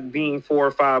is, like, being 4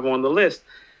 or 5 on the list.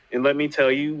 And let me tell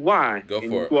you why. Go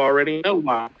for it. You already know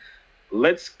why.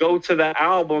 Let's go to the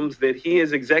albums that he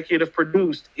has executive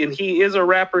produced, and he is a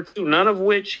rapper too. None of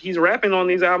which he's rapping on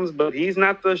these albums, but he's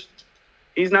not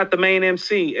the main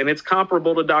MC, and it's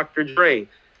comparable to Dr. Dre.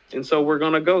 And so we're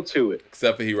gonna go to it.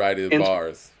 Except for he writes his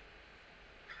bars.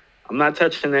 I'm not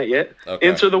touching that yet. Okay.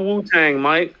 Enter the Wu-Tang,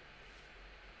 Mike.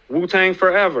 Wu-Tang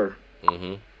Forever.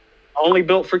 Only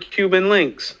built for Cuban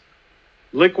links.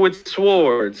 Liquid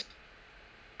Swords.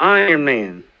 Iron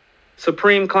Man.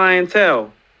 Supreme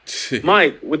Clientele.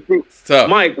 Mike, with the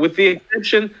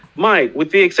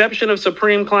exception of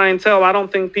Supreme Clientele, I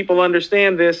don't think people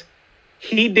understand this.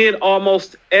 He did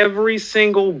almost every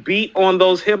single beat on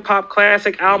those hip hop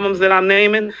classic albums that I'm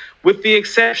naming, with the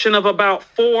exception of about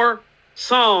 4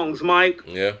 songs, Mike.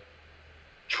 Yeah.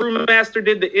 True Master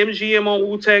did the MGM on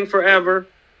Wu-Tang Forever.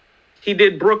 He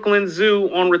did Brooklyn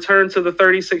Zoo on Return to the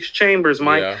 36 Chambers,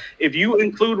 Mike. Yeah. If you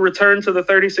include Return to the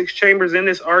 36 Chambers in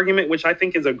this argument, which I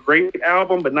think is a great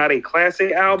album, but not a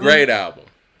classic album. Great album.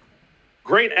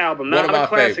 Great album. Not a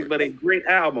classic, but a great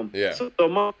album. Yeah. So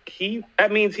Mike,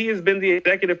 that means he has been the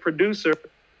executive producer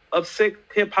of 6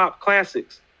 hip-hop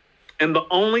classics. And the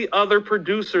only other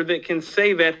producer that can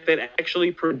say that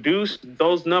actually produced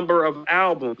those number of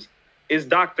albums is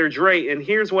Dr. Dre. And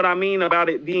here's what I mean about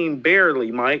it being barely,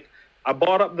 Mike. I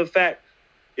brought up the fact,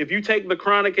 if you take The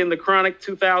Chronic and The Chronic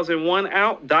 2001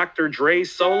 out, Dr.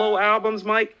 Dre's solo albums,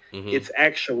 Mike, it's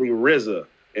actually RZA.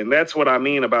 And that's what I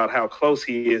mean about how close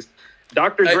he is.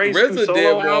 Dr. Dre's RZA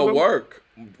did more work.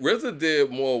 RZA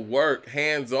did more work,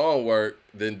 hands-on work,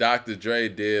 than Dr. Dre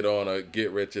did on a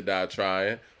Get Rich or Die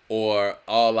Trying or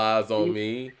All Eyes on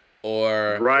Me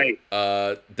or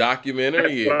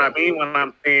documentary. That's what I mean when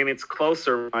I'm saying it's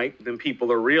closer, Mike, than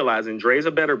people are realizing. Dre's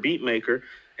a better beat maker.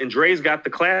 And Dre's got the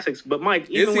classics, but Mike,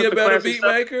 even is he a better beat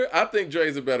maker? I think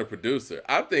Dre's a better producer.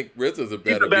 I think RZA's a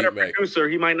better beat maker. Producer.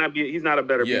 He might not be. He's not a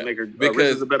better beat maker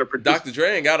because RZA's a better producer. Dr.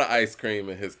 Dre ain't got an ice cream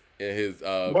in his beat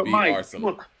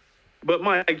arsenal. But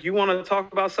Mike, you want to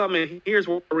talk about something? And here's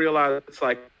what I realize: it's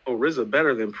like, oh, RZA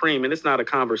better than Preem, and it's not a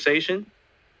conversation.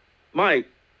 Mike,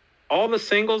 all the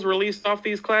singles released off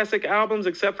these classic albums,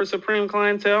 except for Supreme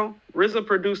Clientele, RZA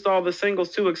produced all the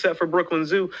singles too, except for Brooklyn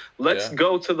Zoo. Let's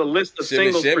go to the list of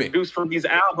singles produced from these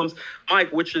albums,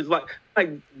 Mike, which is like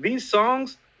these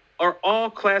songs are all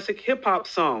classic hip hop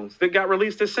songs that got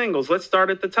released as singles. Let's start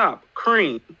at the top.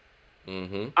 Cream,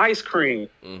 Ice Cream,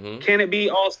 Can It Be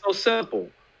All So Simple,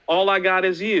 All I Got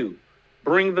Is You,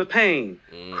 Bring the Pain,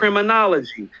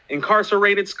 Criminology,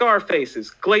 Incarcerated Scarfaces,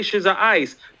 Glaciers of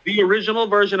Ice, the original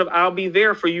version of I'll Be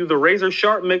There For You, the Razor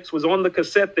Sharp mix was on the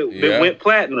cassette that went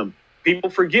platinum. People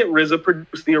forget RZA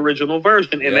produced the original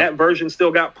version, and that version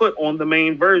still got put on the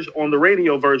main version, on the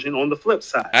radio version on the flip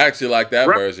side. I actually like that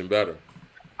version better.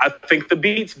 I think the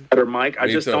beat's better, Mike. I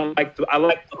just don't like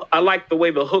I like the way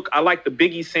the hook, I like the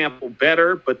Biggie sample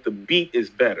better, but the beat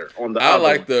is better on the other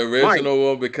like the original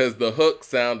one because the hook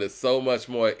sounded so much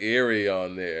more eerie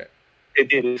on there. It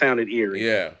did. It sounded eerie.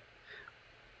 Yeah.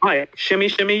 Mike, Shimmy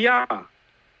Shimmy Ya,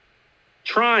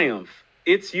 Triumph,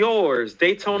 It's Yours,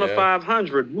 Daytona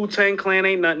 500, Wu-Tang Clan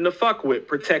Ain't Nothing to Fuck With,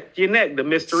 Protect Your Neck, The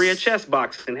Mystery of Chess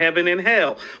Boxing, Heaven and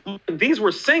Hell. These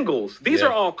were singles. These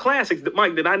are all classics.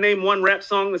 Mike, did I name one rap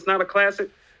song that's not a classic?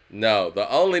 No. The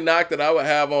only knock that I would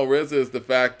have on RZA is the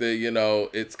fact that, you know,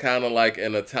 it's kind of like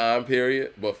in a time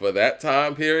period. But for that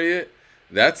time period,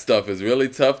 that stuff is really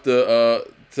tough to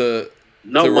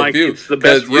Mike, refute. it's the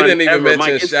best you didn't even ever.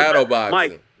 mention Mike, shadow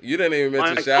boxing. You didn't even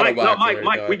mention Mike, Shadowbox. no,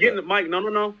 Mike, we getting Mike.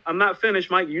 No. I'm not finished,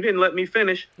 Mike. You didn't let me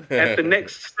finish. At the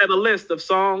next set of list of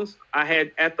songs, I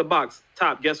had at the box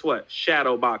top. Guess what?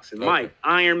 Shadowboxing. Okay. Mike,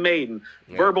 Iron Maiden,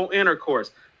 Verbal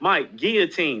Intercourse. Mike,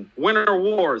 Guillotine, Winter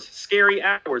Wars, Scary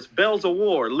Hours, Bells of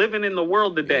War, Living in the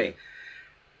World Today. Yeah.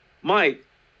 Mike,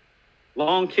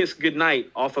 Long Kiss Goodnight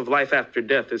off of Life After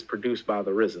Death is produced by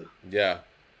the RZA. Yeah.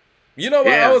 You know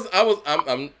what? Yeah.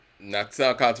 I'm not to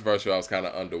sound controversial. I was kind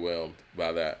of underwhelmed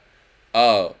by that.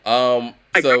 Mike,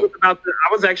 I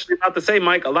was actually about to say,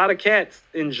 Mike, a lot of cats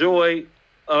enjoy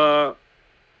Long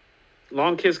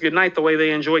Kiss Goodnight the way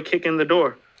they enjoy Kicking the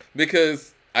Door.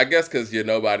 Because I guess You're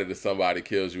Nobody to Somebody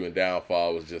Kills You and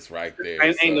Downfall was just right there.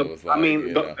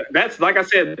 That's like I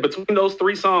said, between those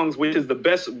three songs, which is the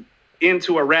best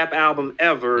into a rap album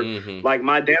ever, like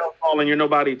My Downfall and You're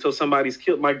Nobody Till Somebody's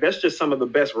Killed, Mike, that's just some of the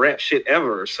best rap shit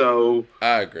ever. So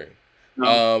I agree.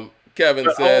 Kevin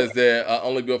says that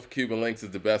Only Built for Cuban Links is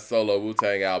the best solo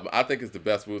Wu-Tang album. I think it's the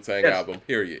best Wu-Tang album,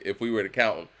 period. If we were to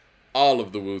count all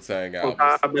of the Wu-Tang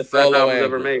albums, solo and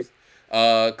ever made.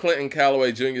 Clinton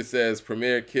Calloway Jr. says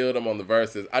Premier killed him on the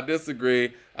verses. I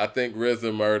disagree. I think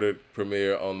RZA murdered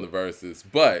Premier on the verses.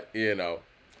 But,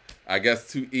 I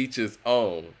guess to each his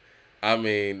own. I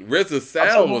mean, RZA's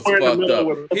sound was fucked up.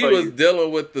 He was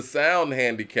dealing with the sound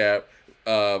handicap.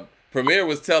 Premier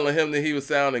was telling him that he was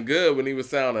sounding good when he was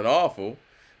sounding awful,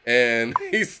 and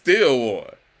he still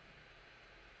won.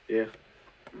 Yeah.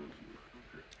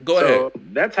 Go ahead.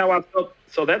 That's how I felt.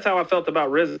 So that's how I felt about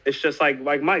RZA. It's just like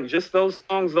Mike, just those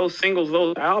songs, those singles,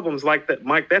 those albums like that.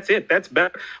 Mike, that's it. That's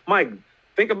better. Mike,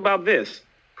 think about this.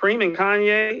 Cream and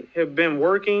Kanye have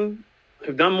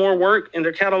done more work, and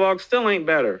their catalog still ain't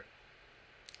better.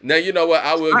 Now, you know what?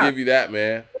 I will give you that,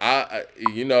 man.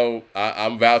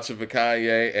 I'm vouching for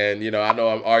Kanye, and, I know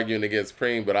I'm arguing against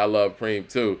Preem, but I love Preem,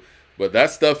 too. But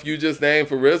that stuff you just named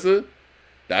for RZA,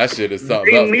 that shit is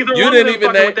something else. Neither you one didn't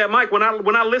even name with that, Mike. When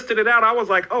I listed it out, I was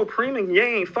like, oh, Preem and Ye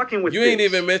ain't fucking with you. Ain't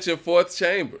even mentioned Fourth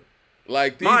Chamber.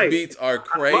 Like, these Mike, beats are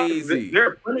crazy. There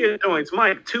are plenty of joints.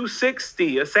 Mike,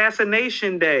 260,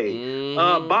 Assassination Day,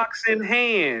 Box in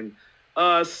Hand,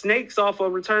 Snakes off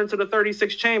of Return to the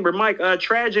 36th Chamber. Mike,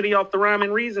 Tragedy off the Rhyme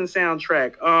and Reason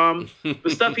soundtrack. The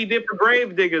stuff he did for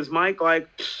Grave Diggers, Mike, like...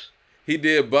 He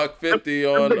did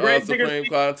 $150 on Supreme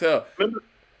Clientele.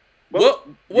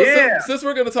 Since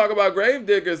we're going to talk about Grave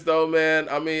Diggers, though, man,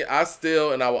 I mean, I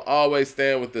still, and I will always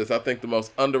stand with this, I think the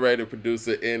most underrated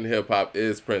producer in hip-hop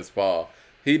is Prince Paul.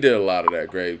 He did a lot of that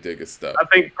Grave Digger stuff. I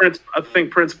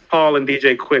think Prince Paul and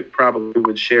DJ Quick probably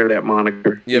would share that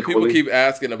moniker. Yeah, equally. People keep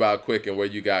asking about Quick and where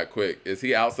you got Quick. Is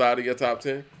he outside of your top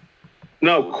 10?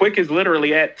 No, Quick is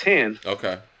literally at 10.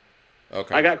 Okay.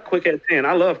 I got Quick at 10.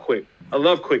 I love Quick. I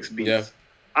love Quick's beats. Yeah.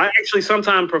 I actually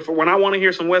sometimes prefer, when I want to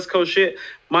hear some West Coast shit,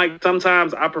 Mike,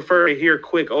 sometimes I prefer to hear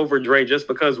Quick over Dre just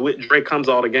because with Dre comes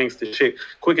all the gangster shit.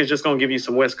 Quick is just going to give you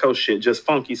some West Coast shit, just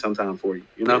funky sometime for you,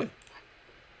 you know? Yeah.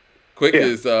 Quick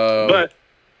is... but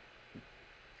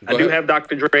I do have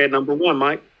Dr. Dre at number 1,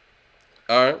 Mike.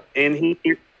 All right.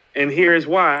 And here's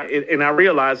why. And I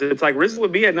realize it's like RZA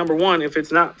would be at number 1 if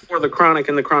it's not for the Chronic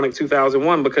and the Chronic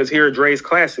 2001, because here are Dre's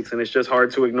classics, and it's just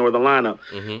hard to ignore the lineup.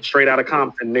 Straight Outta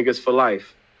Compton, Niggas for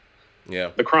Life.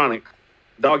 Yeah. The Chronic,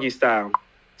 Doggy Style,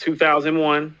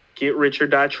 2001, Get Rich or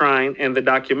Die Trying, and the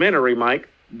documentary, Mike.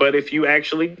 But if you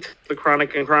actually take the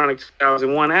Chronic and Chronic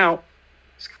 2001 out,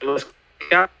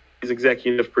 is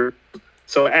executive producer.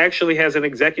 So it actually has an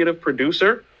executive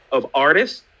producer of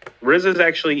artists. RZA's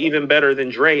actually even better than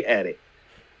Dre at it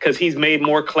because he's made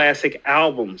more classic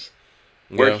albums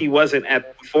where he wasn't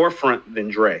at the forefront than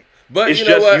Dre. But you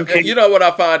know what? You know what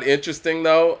I find interesting,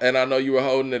 though, and I know you were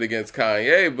holding it against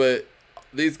Kanye, but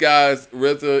these guys,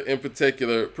 RZA in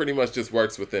particular, pretty much just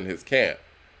works within his camp.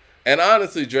 And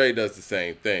honestly, Dre does the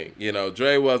same thing. You know,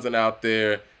 Dre wasn't out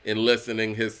there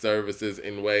enlisting his services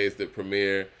in ways that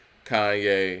Premier,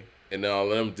 Kanye, and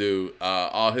all of them do.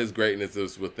 All his greatness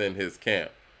is within his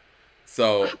camp.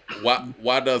 So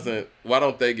why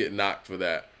don't they get knocked for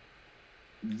that?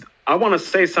 I want to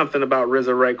say something about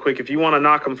RZA right quick. If you want to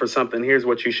knock him for something, here's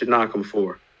what you should knock him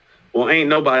for. Well, ain't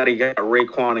nobody got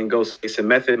Raekwon and Ghostface and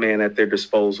Method Man at their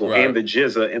disposal, and the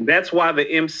GZA. And that's why the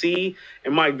MC,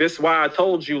 and Mike, this is why I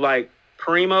told you, like,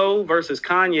 Primo versus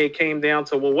Kanye came down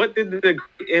to, well, what did the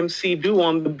MC do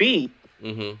on the beat?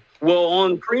 Well,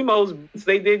 on Primo's beats,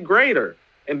 they did greater.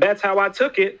 And that's how I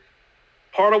took it.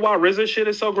 Part of why RZA shit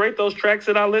is so great, those tracks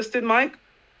that I listed, Mike,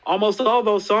 almost all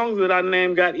those songs that I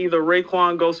named got either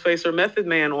Raekwon, Ghostface, or Method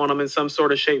Man on them in some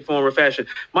sort of shape, form, or fashion.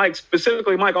 Mike,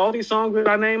 specifically, Mike, all these songs that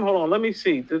I named, hold on, let me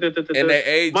see. And they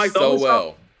age so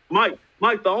well. Mike,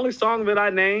 the only song that I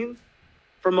named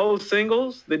for most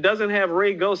singles that doesn't have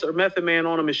Ray Ghost or Method Man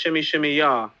on them is Shimmy Shimmy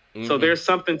Ya. Mm-hmm. So there's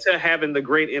something to having the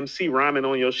great MC rhyming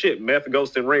on your shit. Meth,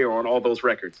 Ghost, and Ray are on all those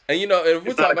records. And if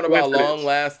we're talking about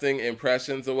long-lasting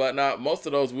impressions or whatnot, most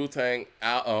of those Wu-Tang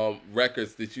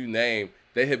records that you name,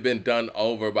 they had been done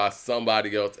over by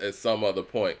somebody else at some other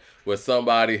point, where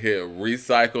somebody had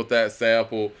recycled that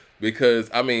sample. Because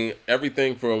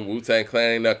everything from Wu-Tang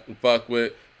Clan Ain't Nothing to Fuck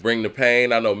With, Bring the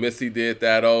Pain. I know Missy did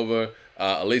that over.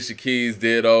 Alicia Keys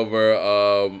did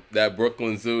over that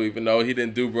Brooklyn Zoo, even though he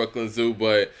didn't do Brooklyn Zoo,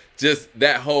 but just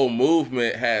that whole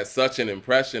movement had such an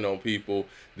impression on people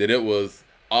that it was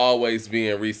always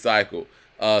being recycled.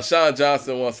 Sean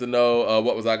Johnson wants to know,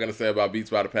 what was I going to say about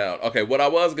Beats by the Pound? Okay, what I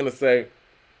was going to say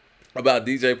about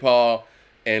DJ Paul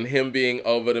and him being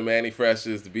over the Manny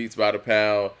Freshes, the Beats by the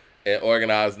Pound, and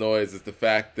Organized Noise is the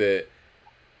fact that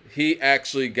he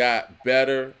actually got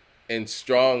better and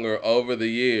stronger over the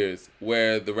years,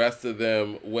 where the rest of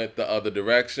them went the other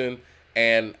direction.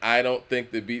 And I don't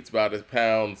think the Beats by the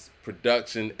Pound's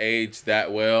production aged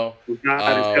that well. It's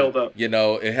held up.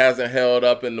 It hasn't held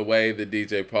up in the way that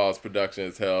DJ Paul's production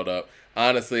has held up.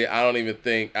 Honestly, I don't even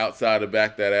think, outside of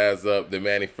Back That Ass Up, the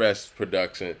Manny Fresh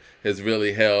production has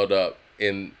really held up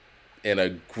in a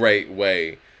great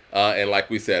way. And like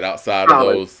we said, outside of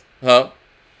those,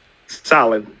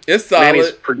 solid. It's solid.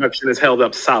 Manny's production is held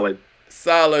up solid.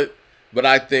 Solid. But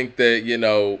I think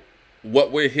that,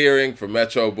 what we're hearing from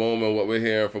Metro Boomin, what we're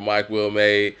hearing from Mike Will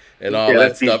Made and all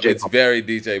that stuff, it's very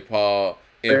DJ Paul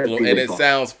influence. And it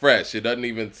sounds fresh. It doesn't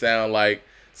even sound like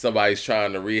somebody's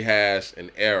trying to rehash an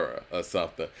era or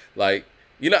something. Like,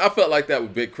 I felt like that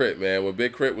with Big Crit, man. When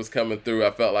Big Crit was coming through,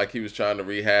 I felt like he was trying to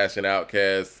rehash an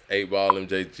Outkast, 8-Ball,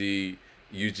 MJG,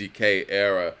 UGK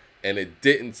era. And it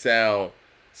didn't sound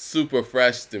super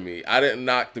fresh to me. I didn't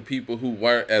knock the people who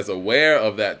weren't as aware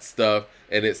of that stuff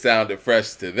and it sounded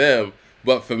fresh to them,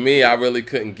 but for me, I really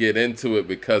couldn't get into it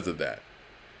because of that.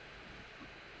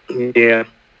 Yeah,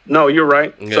 no, you're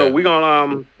right. Yeah. So we're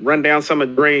gonna run down some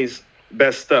of Dre's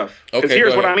best stuff. Because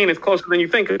here's what I mean: it's closer than you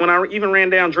think. When I even ran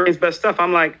down Dre's best stuff,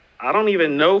 I'm like, I don't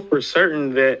even know for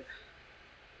certain that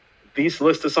these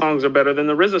list of songs are better than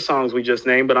the RZA songs we just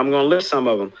named, but I'm going to list some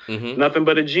of them. Mm-hmm. Nothing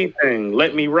But a G Thing,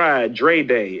 Let Me Ride, Dre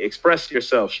Day, Express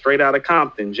Yourself, Straight Outta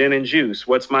Compton, Gin and Juice,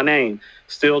 What's My Name,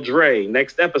 Still Dre,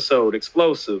 Next Episode,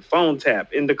 Explosive, Phone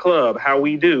Tap, In the Club, How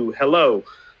We Do, Hello,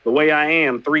 The Way I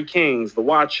Am, Three Kings, The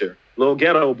Watcher, Lil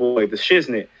Ghetto Boy, The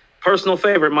Shiznit, Personal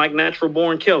Favorite, Mike Natural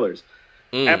Born Killers,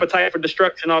 Appetite for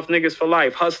Destruction off Niggas for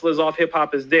Life, Hustlers off Hip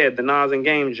Hop Is Dead, The Nas and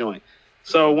Game Joint.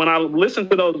 So when I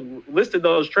listed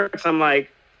those tracks, I'm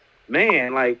like,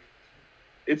 man, like,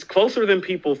 it's closer than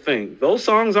people think. Those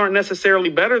songs aren't necessarily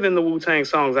better than the Wu-Tang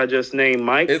songs I just named,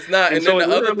 Mike. It's not. And then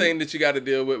the other thing that you got to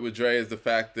deal with Dre is the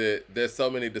fact that there's so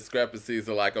many discrepancies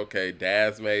of like, okay,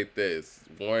 Daz made this,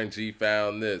 Warren G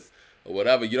found this, or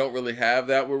whatever. You don't really have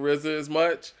that with RZA as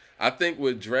much. I think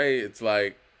with Dre, it's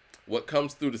like what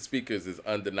comes through the speakers is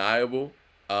undeniable.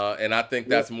 And I think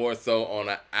that's more so on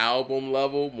an album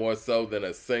level, more so than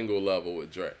a single level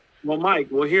with Dre. Well, Mike,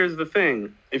 here's the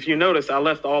thing. If you notice, I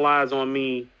left All Eyes on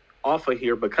Me off of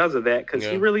here because of that, because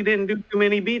he really didn't do too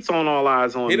many beats on All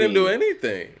Eyes on Me. He didn't do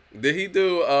anything. Did he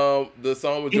do the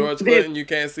song with George Clinton, You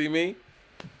Can't See Me?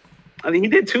 I mean, he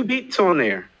did 2 beats on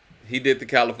there. He did the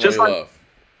California Love.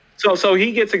 So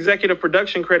he gets executive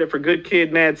production credit for Good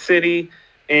Kid, Mad City,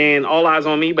 and All Eyes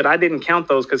on Me, but I didn't count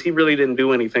those because he really didn't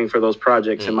do anything for those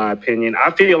projects, in my opinion.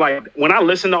 I feel like when I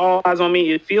listen to All Eyes on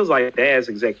Me, it feels like Daz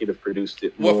executive produced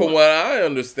it more. Well, from what I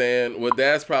understand,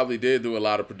 Daz probably did do a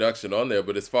lot of production on there,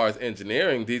 but as far as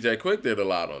engineering, DJ Quick did a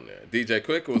lot on there. DJ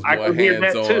Quick was more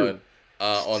hands-on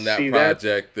on that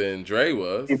project than Dre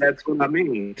was. See, that's what I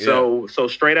mean. Yeah. So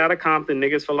Straight Outta Compton,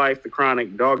 Niggas for Life, The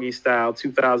Chronic, Doggy Style,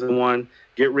 2001,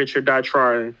 Get Rich or Die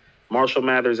Trying, Marshall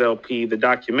Mathers LP, The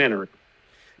Documentary.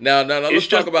 Now, let's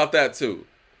talk about that, too.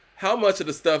 How much of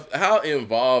the stuff, how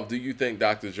involved do you think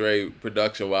Dr. Dre,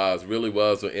 production-wise, really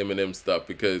was with Eminem stuff?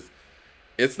 Because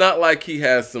it's not like he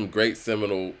has some great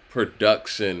seminal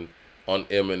production on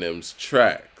Eminem's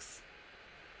tracks.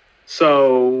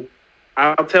 So,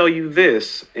 I'll tell you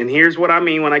this, and here's what I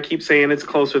mean when I keep saying it's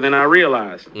closer than I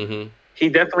realized. Mm-hmm. He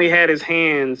definitely had his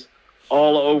hands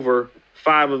all over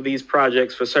 5 of these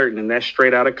projects for certain, and that's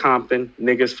Straight Outta Compton,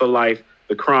 Niggas for Life,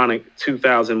 The Chronic,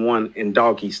 2001, and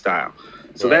Doggy Style.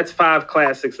 So that's 5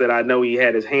 classics that I know he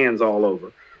had his hands all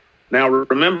over. Now,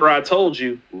 remember I told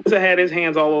you, RZA had his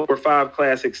hands all over 5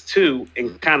 classics too,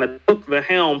 and kind of took the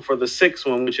helm for the 6th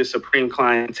one, which is Supreme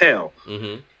Clientele.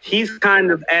 Mm-hmm. He's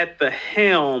kind of at the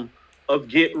helm of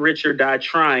Get Rich or Die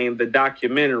Trying, the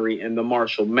documentary, and the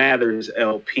Marshall Mathers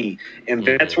LP. And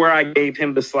that's where I gave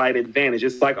him the slight advantage.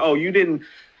 It's like, oh, you didn't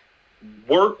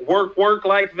work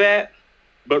like that.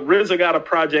 But RZA got a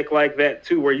project like that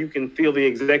too, where you can feel the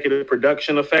executive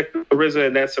production effect of RZA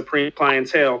and that Supreme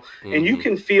Clientele, and you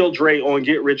can feel Dre on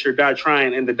Get Rich or Die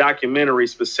Trying in the documentary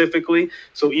specifically.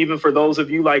 So even for those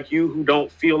of you like you who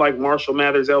don't feel like Marshall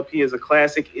Mathers LP is a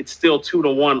classic, it's still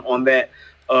 2-1 on that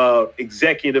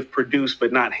executive produced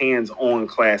but not hands-on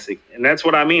classic, and that's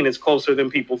what I mean. It's closer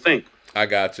than people think. I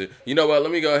got you. You know what?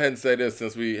 Let me go ahead and say this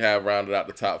since we have rounded out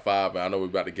the top 5, and I know we're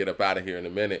about to get up out of here in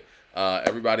a minute.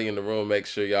 Everybody in the room, make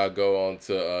sure y'all go on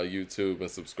to YouTube and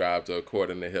subscribe to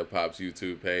According to Hip Hop's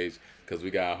YouTube page, because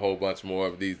we got a whole bunch more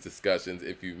of these discussions.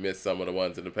 If you've missed some of the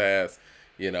ones in the past,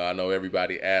 you know, I know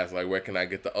everybody asked, like, where can I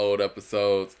get the old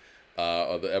episodes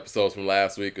or the episodes from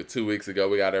last week or 2 weeks ago?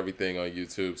 We got everything on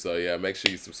YouTube. So, yeah, make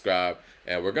sure you subscribe.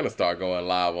 And we're going to start going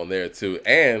live on there, too.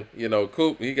 And, you know,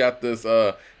 Coop, he got this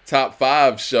top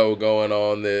 5 show going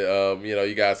on that, you know,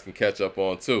 you guys can catch up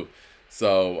on, too.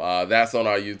 So that's on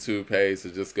our YouTube page. So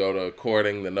just go to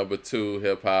According, the number 2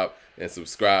 Hip Hop, and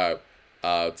subscribe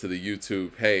to the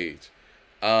YouTube page.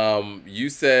 You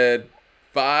said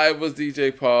 5 was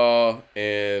DJ Paul,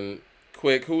 and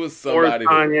quick, who was somebody? Or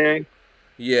Kanye.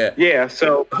 Yeah.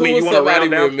 So who was somebody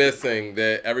we're missing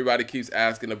that everybody keeps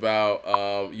asking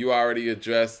about? You already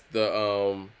addressed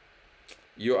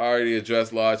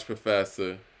Large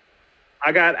Professor.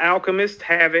 I got Alchemist,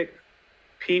 Havoc,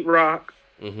 Pete Rock.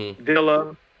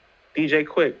 Dilla, DJ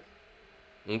Quick.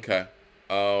 Okay.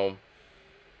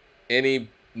 Any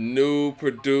new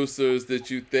producers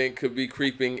that you think could be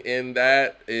creeping in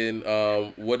that? And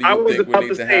what do you think would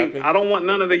need to happen? I don't want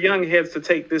none of the young heads to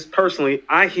take this personally.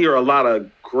 I hear a lot of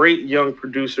great young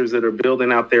producers that are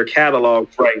building out their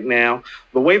catalogs right now.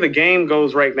 The way the game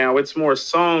goes right now, it's more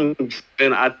song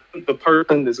than I think the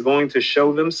person that's going to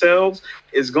show themselves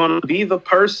is going to be the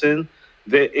person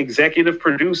that executive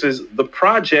produces the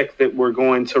project that we're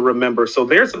going to remember. So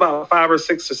there's about 5 or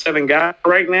 6 or 7 guys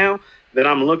right now that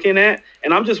I'm looking at,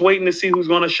 and I'm just waiting to see who's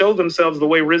going to show themselves the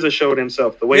way RZA showed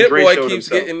himself, the way Dre showed himself. Hit Boy keeps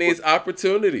getting these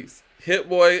opportunities. Hit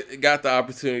Boy got the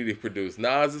opportunity to produce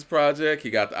Nas's project.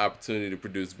 He got the opportunity to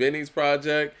produce Benny's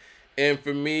project. And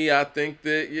for me, I think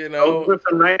that, you know, those are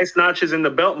some nice notches in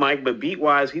the belt, Mike, but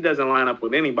beat-wise, he doesn't line up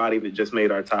with anybody that just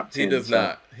made our top 10. He does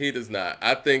not. He does not.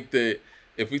 I think that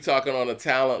if we're talking on a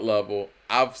talent level,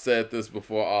 I've said this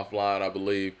before offline, I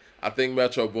believe, I think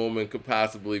Metro Boomin could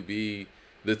possibly be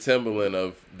the Timbaland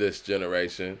of this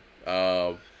generation.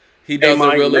 He doesn't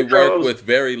really work with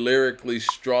very lyrically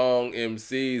strong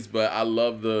MCs, but I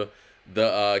love the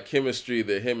chemistry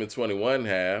that him and 21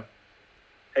 have.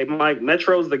 Hey, Mike,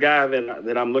 Metro's the guy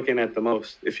that I'm looking at the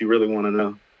most, if you really want to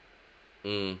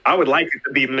know. I would like it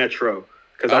to be Metro,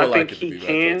 because I think he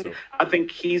can. I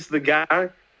think he's the guy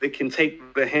that can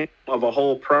take the helm of a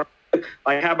whole project.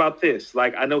 Like, how about this?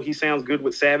 Like, I know he sounds good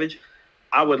with Savage.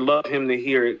 I would love him to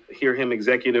hear him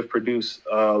executive produce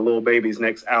Lil Baby's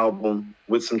next album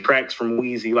with some tracks from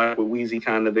Weezy, like with Weezy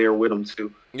kind of there with him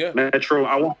too. Yeah, Metro.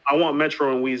 I want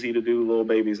Metro and Weezy to do Lil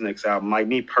Baby's next album. Like,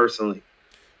 me personally.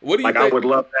 What do you think? I would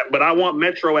love that, but I want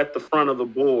Metro at the front of the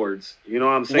boards. You know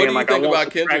what I'm saying? What do you think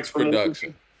about Kendrick's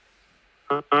production?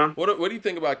 What do you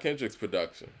think about Kendrick's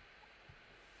production?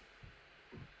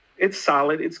 It's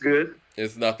solid. It's good.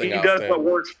 It's nothing. He does what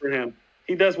works for him.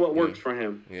 He does what works for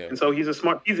him. Yeah. And so he's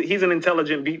an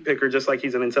intelligent beat picker, just like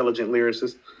he's an intelligent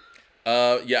lyricist.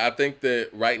 Yeah, I think that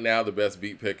right now the best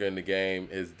beat picker in the game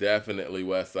is definitely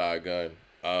Westside Gunn.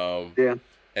 Yeah.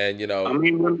 And, you know, I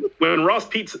mean, when Ross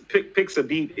picks a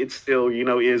beat, it still, you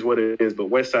know, is what it is. But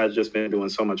Westside's just been doing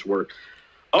so much work.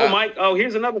 Oh, Mike. Oh,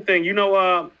 here's another thing. You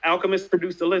know, Alchemist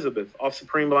produced Elizabeth off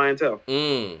Supreme Clientele.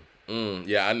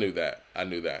 Yeah, I knew that. I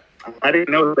didn't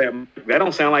know that. That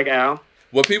don't sound like Al.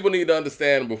 What people need to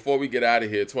understand before we get out of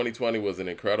here, 2020 was an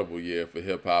incredible year for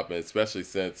hip hop, and especially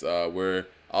since we're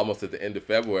almost at the end of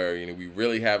February, and we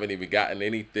really haven't even gotten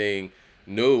anything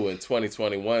new in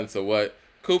 2021. So what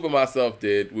Coop and myself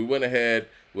did, we went ahead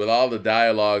with all the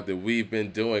dialogue that we've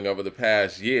been doing over the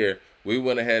past year. We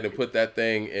went ahead and put that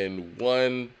thing in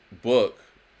one book.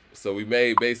 So we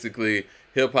made basically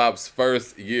hip hop's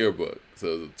first yearbook.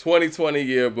 So the 2020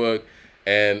 yearbook.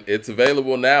 And it's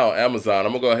available now on Amazon.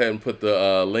 I'm going to go ahead and put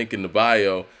the link in the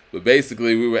bio. But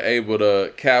basically, we were able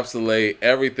to encapsulate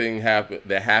everything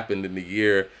that happened in the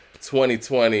year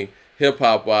 2020,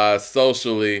 hip-hop-wise,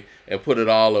 socially, and put it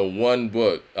all in one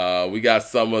book. We got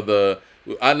some of the...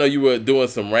 I know you were doing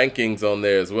some rankings on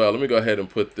there as well. Let me go ahead and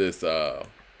put this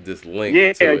link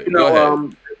to it. You know,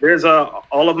 there's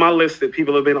all of my lists that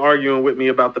people have been arguing with me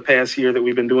about the past year that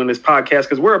we've been doing this podcast,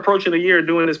 because we're approaching a year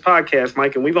doing this podcast,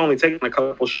 Mike, and we've only taken a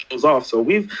couple shows off. So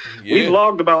we've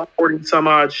logged about 40 some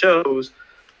odd shows.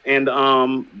 And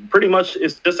pretty much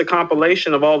it's just a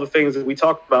compilation of all the things that we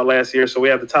talked about last year. So we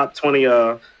have the top 20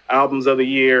 albums of the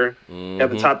year. We have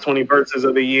the top 20 verses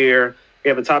of the year. We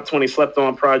have the top 20 slept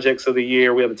on projects of the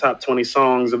year. We have the top 20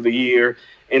 songs of the year.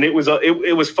 And it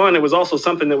was fun. It was also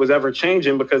something that was ever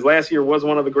changing, because last year was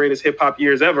one of the greatest hip hop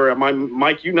years ever.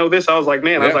 Mike, you know this. I was like,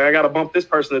 man, I was like, I got to bump this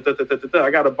person.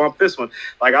 I got to bump this one.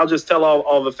 Like, I'll just tell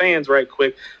all the fans right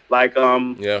quick. Like,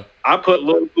 I put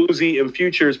Lil Uzi and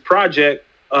Future's project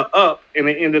up, and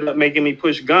it ended up making me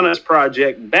push Gunna's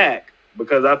project back,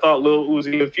 because I thought Lil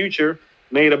Uzi and Future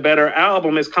made a better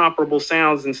album as comparable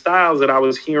sounds and styles that I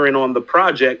was hearing on the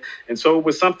project. And so it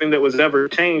was something that was ever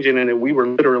changing and that we were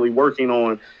literally working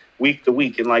on week to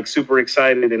week, and like super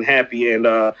excited and happy.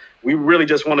 And we really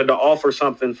just wanted to offer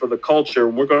something for the culture.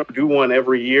 We're going to do one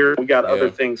every year. We got other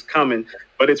things coming,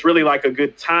 but it's really like a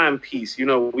good timepiece. You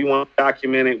know, we want to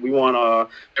document it. We want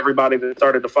everybody that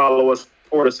started to follow us,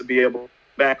 support us, to be able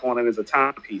back on it as a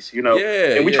timepiece, you know.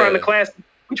 And we trying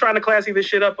to classy this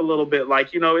shit up a little bit.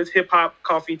 Like, you know, it's hip hop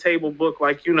coffee table book.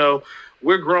 Like, you know,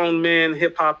 we're grown men.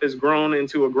 Hip hop has grown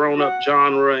into a grown up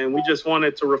genre, and we just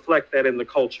wanted to reflect that in the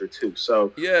culture too.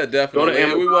 So yeah, definitely.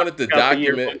 And we wanted to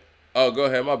document. Oh, go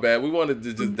ahead. My bad. We wanted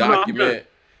to just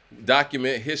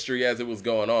document history as it was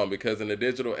going on, because in the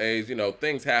digital age, you know,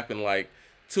 things happen like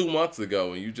 2 months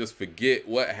ago, and you just forget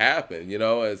what happened, you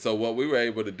know. And so what we were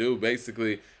able to do,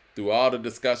 basically, through all the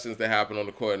discussions that happen on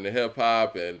the court in the hip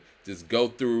hop, and just go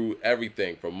through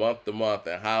everything from month to month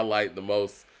and highlight the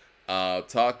most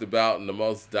talked about and the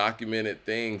most documented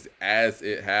things as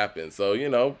it happens. So, you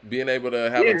know, being able to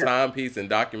have a timepiece and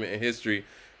documenting history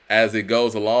as it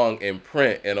goes along in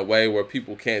print in a way where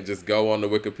people can't just go on the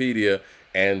Wikipedia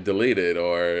and delete it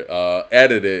or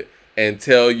edit it and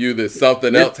tell you that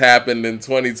something else happened in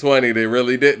 2020 that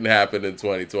really didn't happen in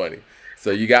 2020.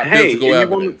 So you got physical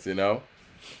evidence, you know?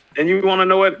 And you want to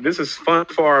know what? This is fun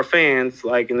for our fans,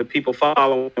 like, and the people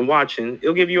following and watching.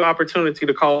 It'll give you opportunity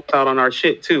to call us out on our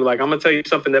shit, too. Like, I'm going to tell you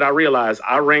something that I realized.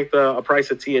 I ranked A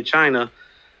Price of Tea of China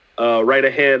right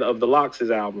ahead of the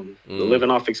Lox's album, the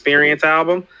Living Off Experience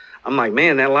album. I'm like,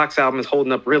 man, that Lox album is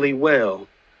holding up really well.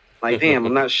 Like, damn,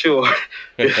 I'm not sure.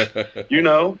 You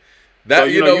know? That, so,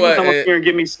 you know what? You can come up here and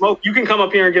give me smoke. You can come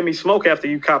up here and give me smoke after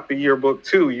you cop the yearbook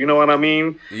too. You know what I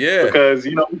mean? Yeah. Because,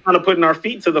 you know, we're kind of putting our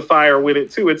feet to the fire with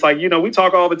it too. It's like, you know, we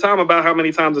talk all the time about how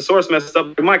many times the source messed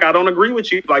up. Mike, I don't agree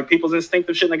with you. Like, people's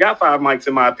instinctive shouldn't have got 5 mics,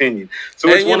 in my opinion. So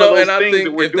it's one of those things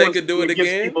that we're doing. If they could do it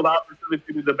again, people the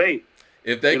opportunity to debate.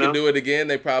 If they could do it again,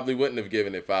 they probably wouldn't have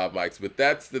given it 5 mics. But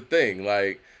that's the thing,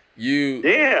 like. You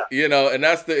know, and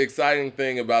that's the exciting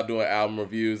thing about doing album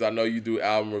reviews. I know you do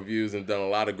album reviews and done a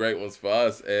lot of great ones for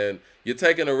us, and you're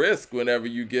taking a risk whenever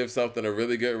you give something a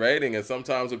really good rating and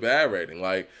sometimes a bad rating.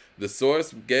 Like, the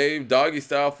source gave Doggy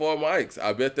Style 4 mics.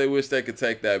 I bet they wish they could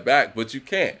take that back, but you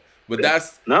can't. But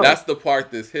that's the part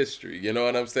that's history. You know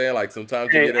what I'm saying? Like,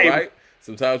 sometimes you get it right,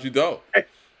 sometimes you don't.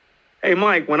 Hey,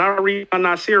 Mike, when I read my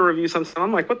Nasir review, sometimes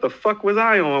I'm like, what the fuck was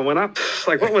I on?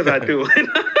 Like, what was I doing?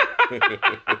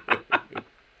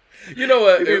 You know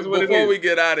what? Before we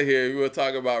get out of here, we were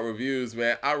talking about reviews,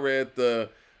 man. I read the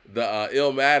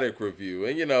Illmatic review,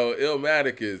 and you know,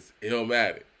 Illmatic is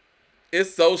Illmatic.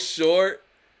 It's so short,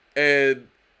 and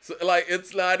so, like,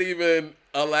 it's not even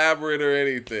elaborate or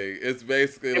anything. It's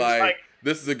basically like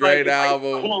this is a great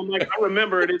album. Hold on, like, I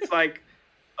remember it. It's like,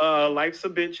 Life's a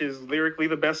Bitch is lyrically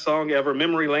the best song ever.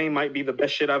 Memory Lane might be the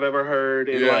best shit I've ever heard.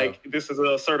 And like, this is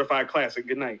a certified classic.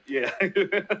 Good night. Yeah.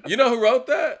 You know who wrote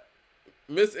that?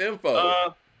 Miss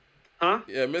Info. Huh?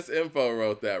 Yeah, Miss Info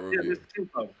wrote that review. Yeah, Miss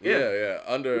Info. Yeah,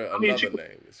 under another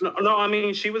name. No, I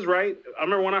mean, she was right. I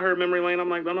remember when I heard Memory Lane, I'm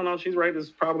like, no, she's right. This is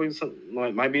probably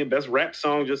might be a best rap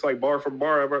song, just like bar for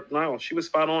bar ever. No, she was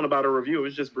spot on about her review. It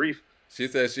was just brief. She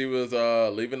said she was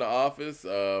leaving the office,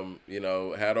 you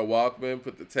know, had her Walkman,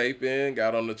 put the tape in,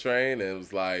 got on the train, and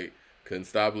was like, couldn't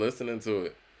stop listening to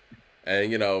it. And,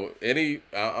 you know, I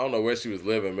don't know where she was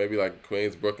living, maybe like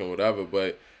Queens, Brooklyn, whatever,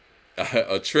 but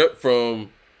a trip from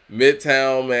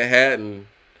Midtown Manhattan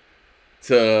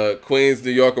to Queens,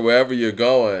 New York, or wherever you're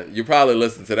going, you probably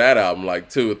listen to that album like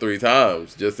 2 or 3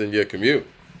 times just in your commute.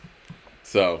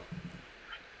 So,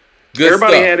 good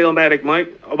everybody stuff. had Illmatic,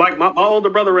 Mike. Like, my older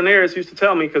brother Ramirez used to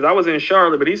tell me, because I was in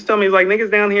Charlotte, but he used to tell me, he's like,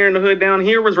 niggas down here in the hood down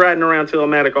here was riding around to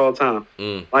Illmatic all the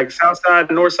time. Like, South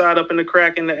Side, North Side, up in the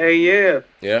crack in the A,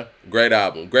 Yeah, great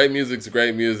album. Great music's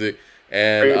great music.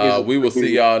 And we will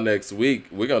see y'all next week.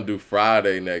 We're going to do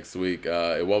Friday next week.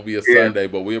 It won't be a Sunday,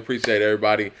 but we appreciate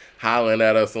everybody hollering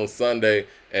at us on Sunday.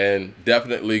 And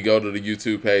definitely go to the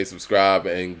YouTube page, subscribe,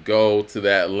 and go to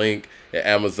that link at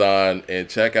Amazon and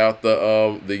check out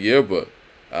the yearbook.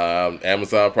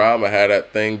 Amazon Prime, I had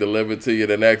that thing delivered to you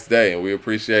the next day. And we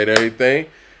appreciate everything.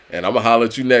 And I'm going to holler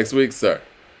at you next week, sir.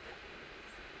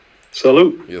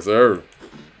 Salute. Yes, sir.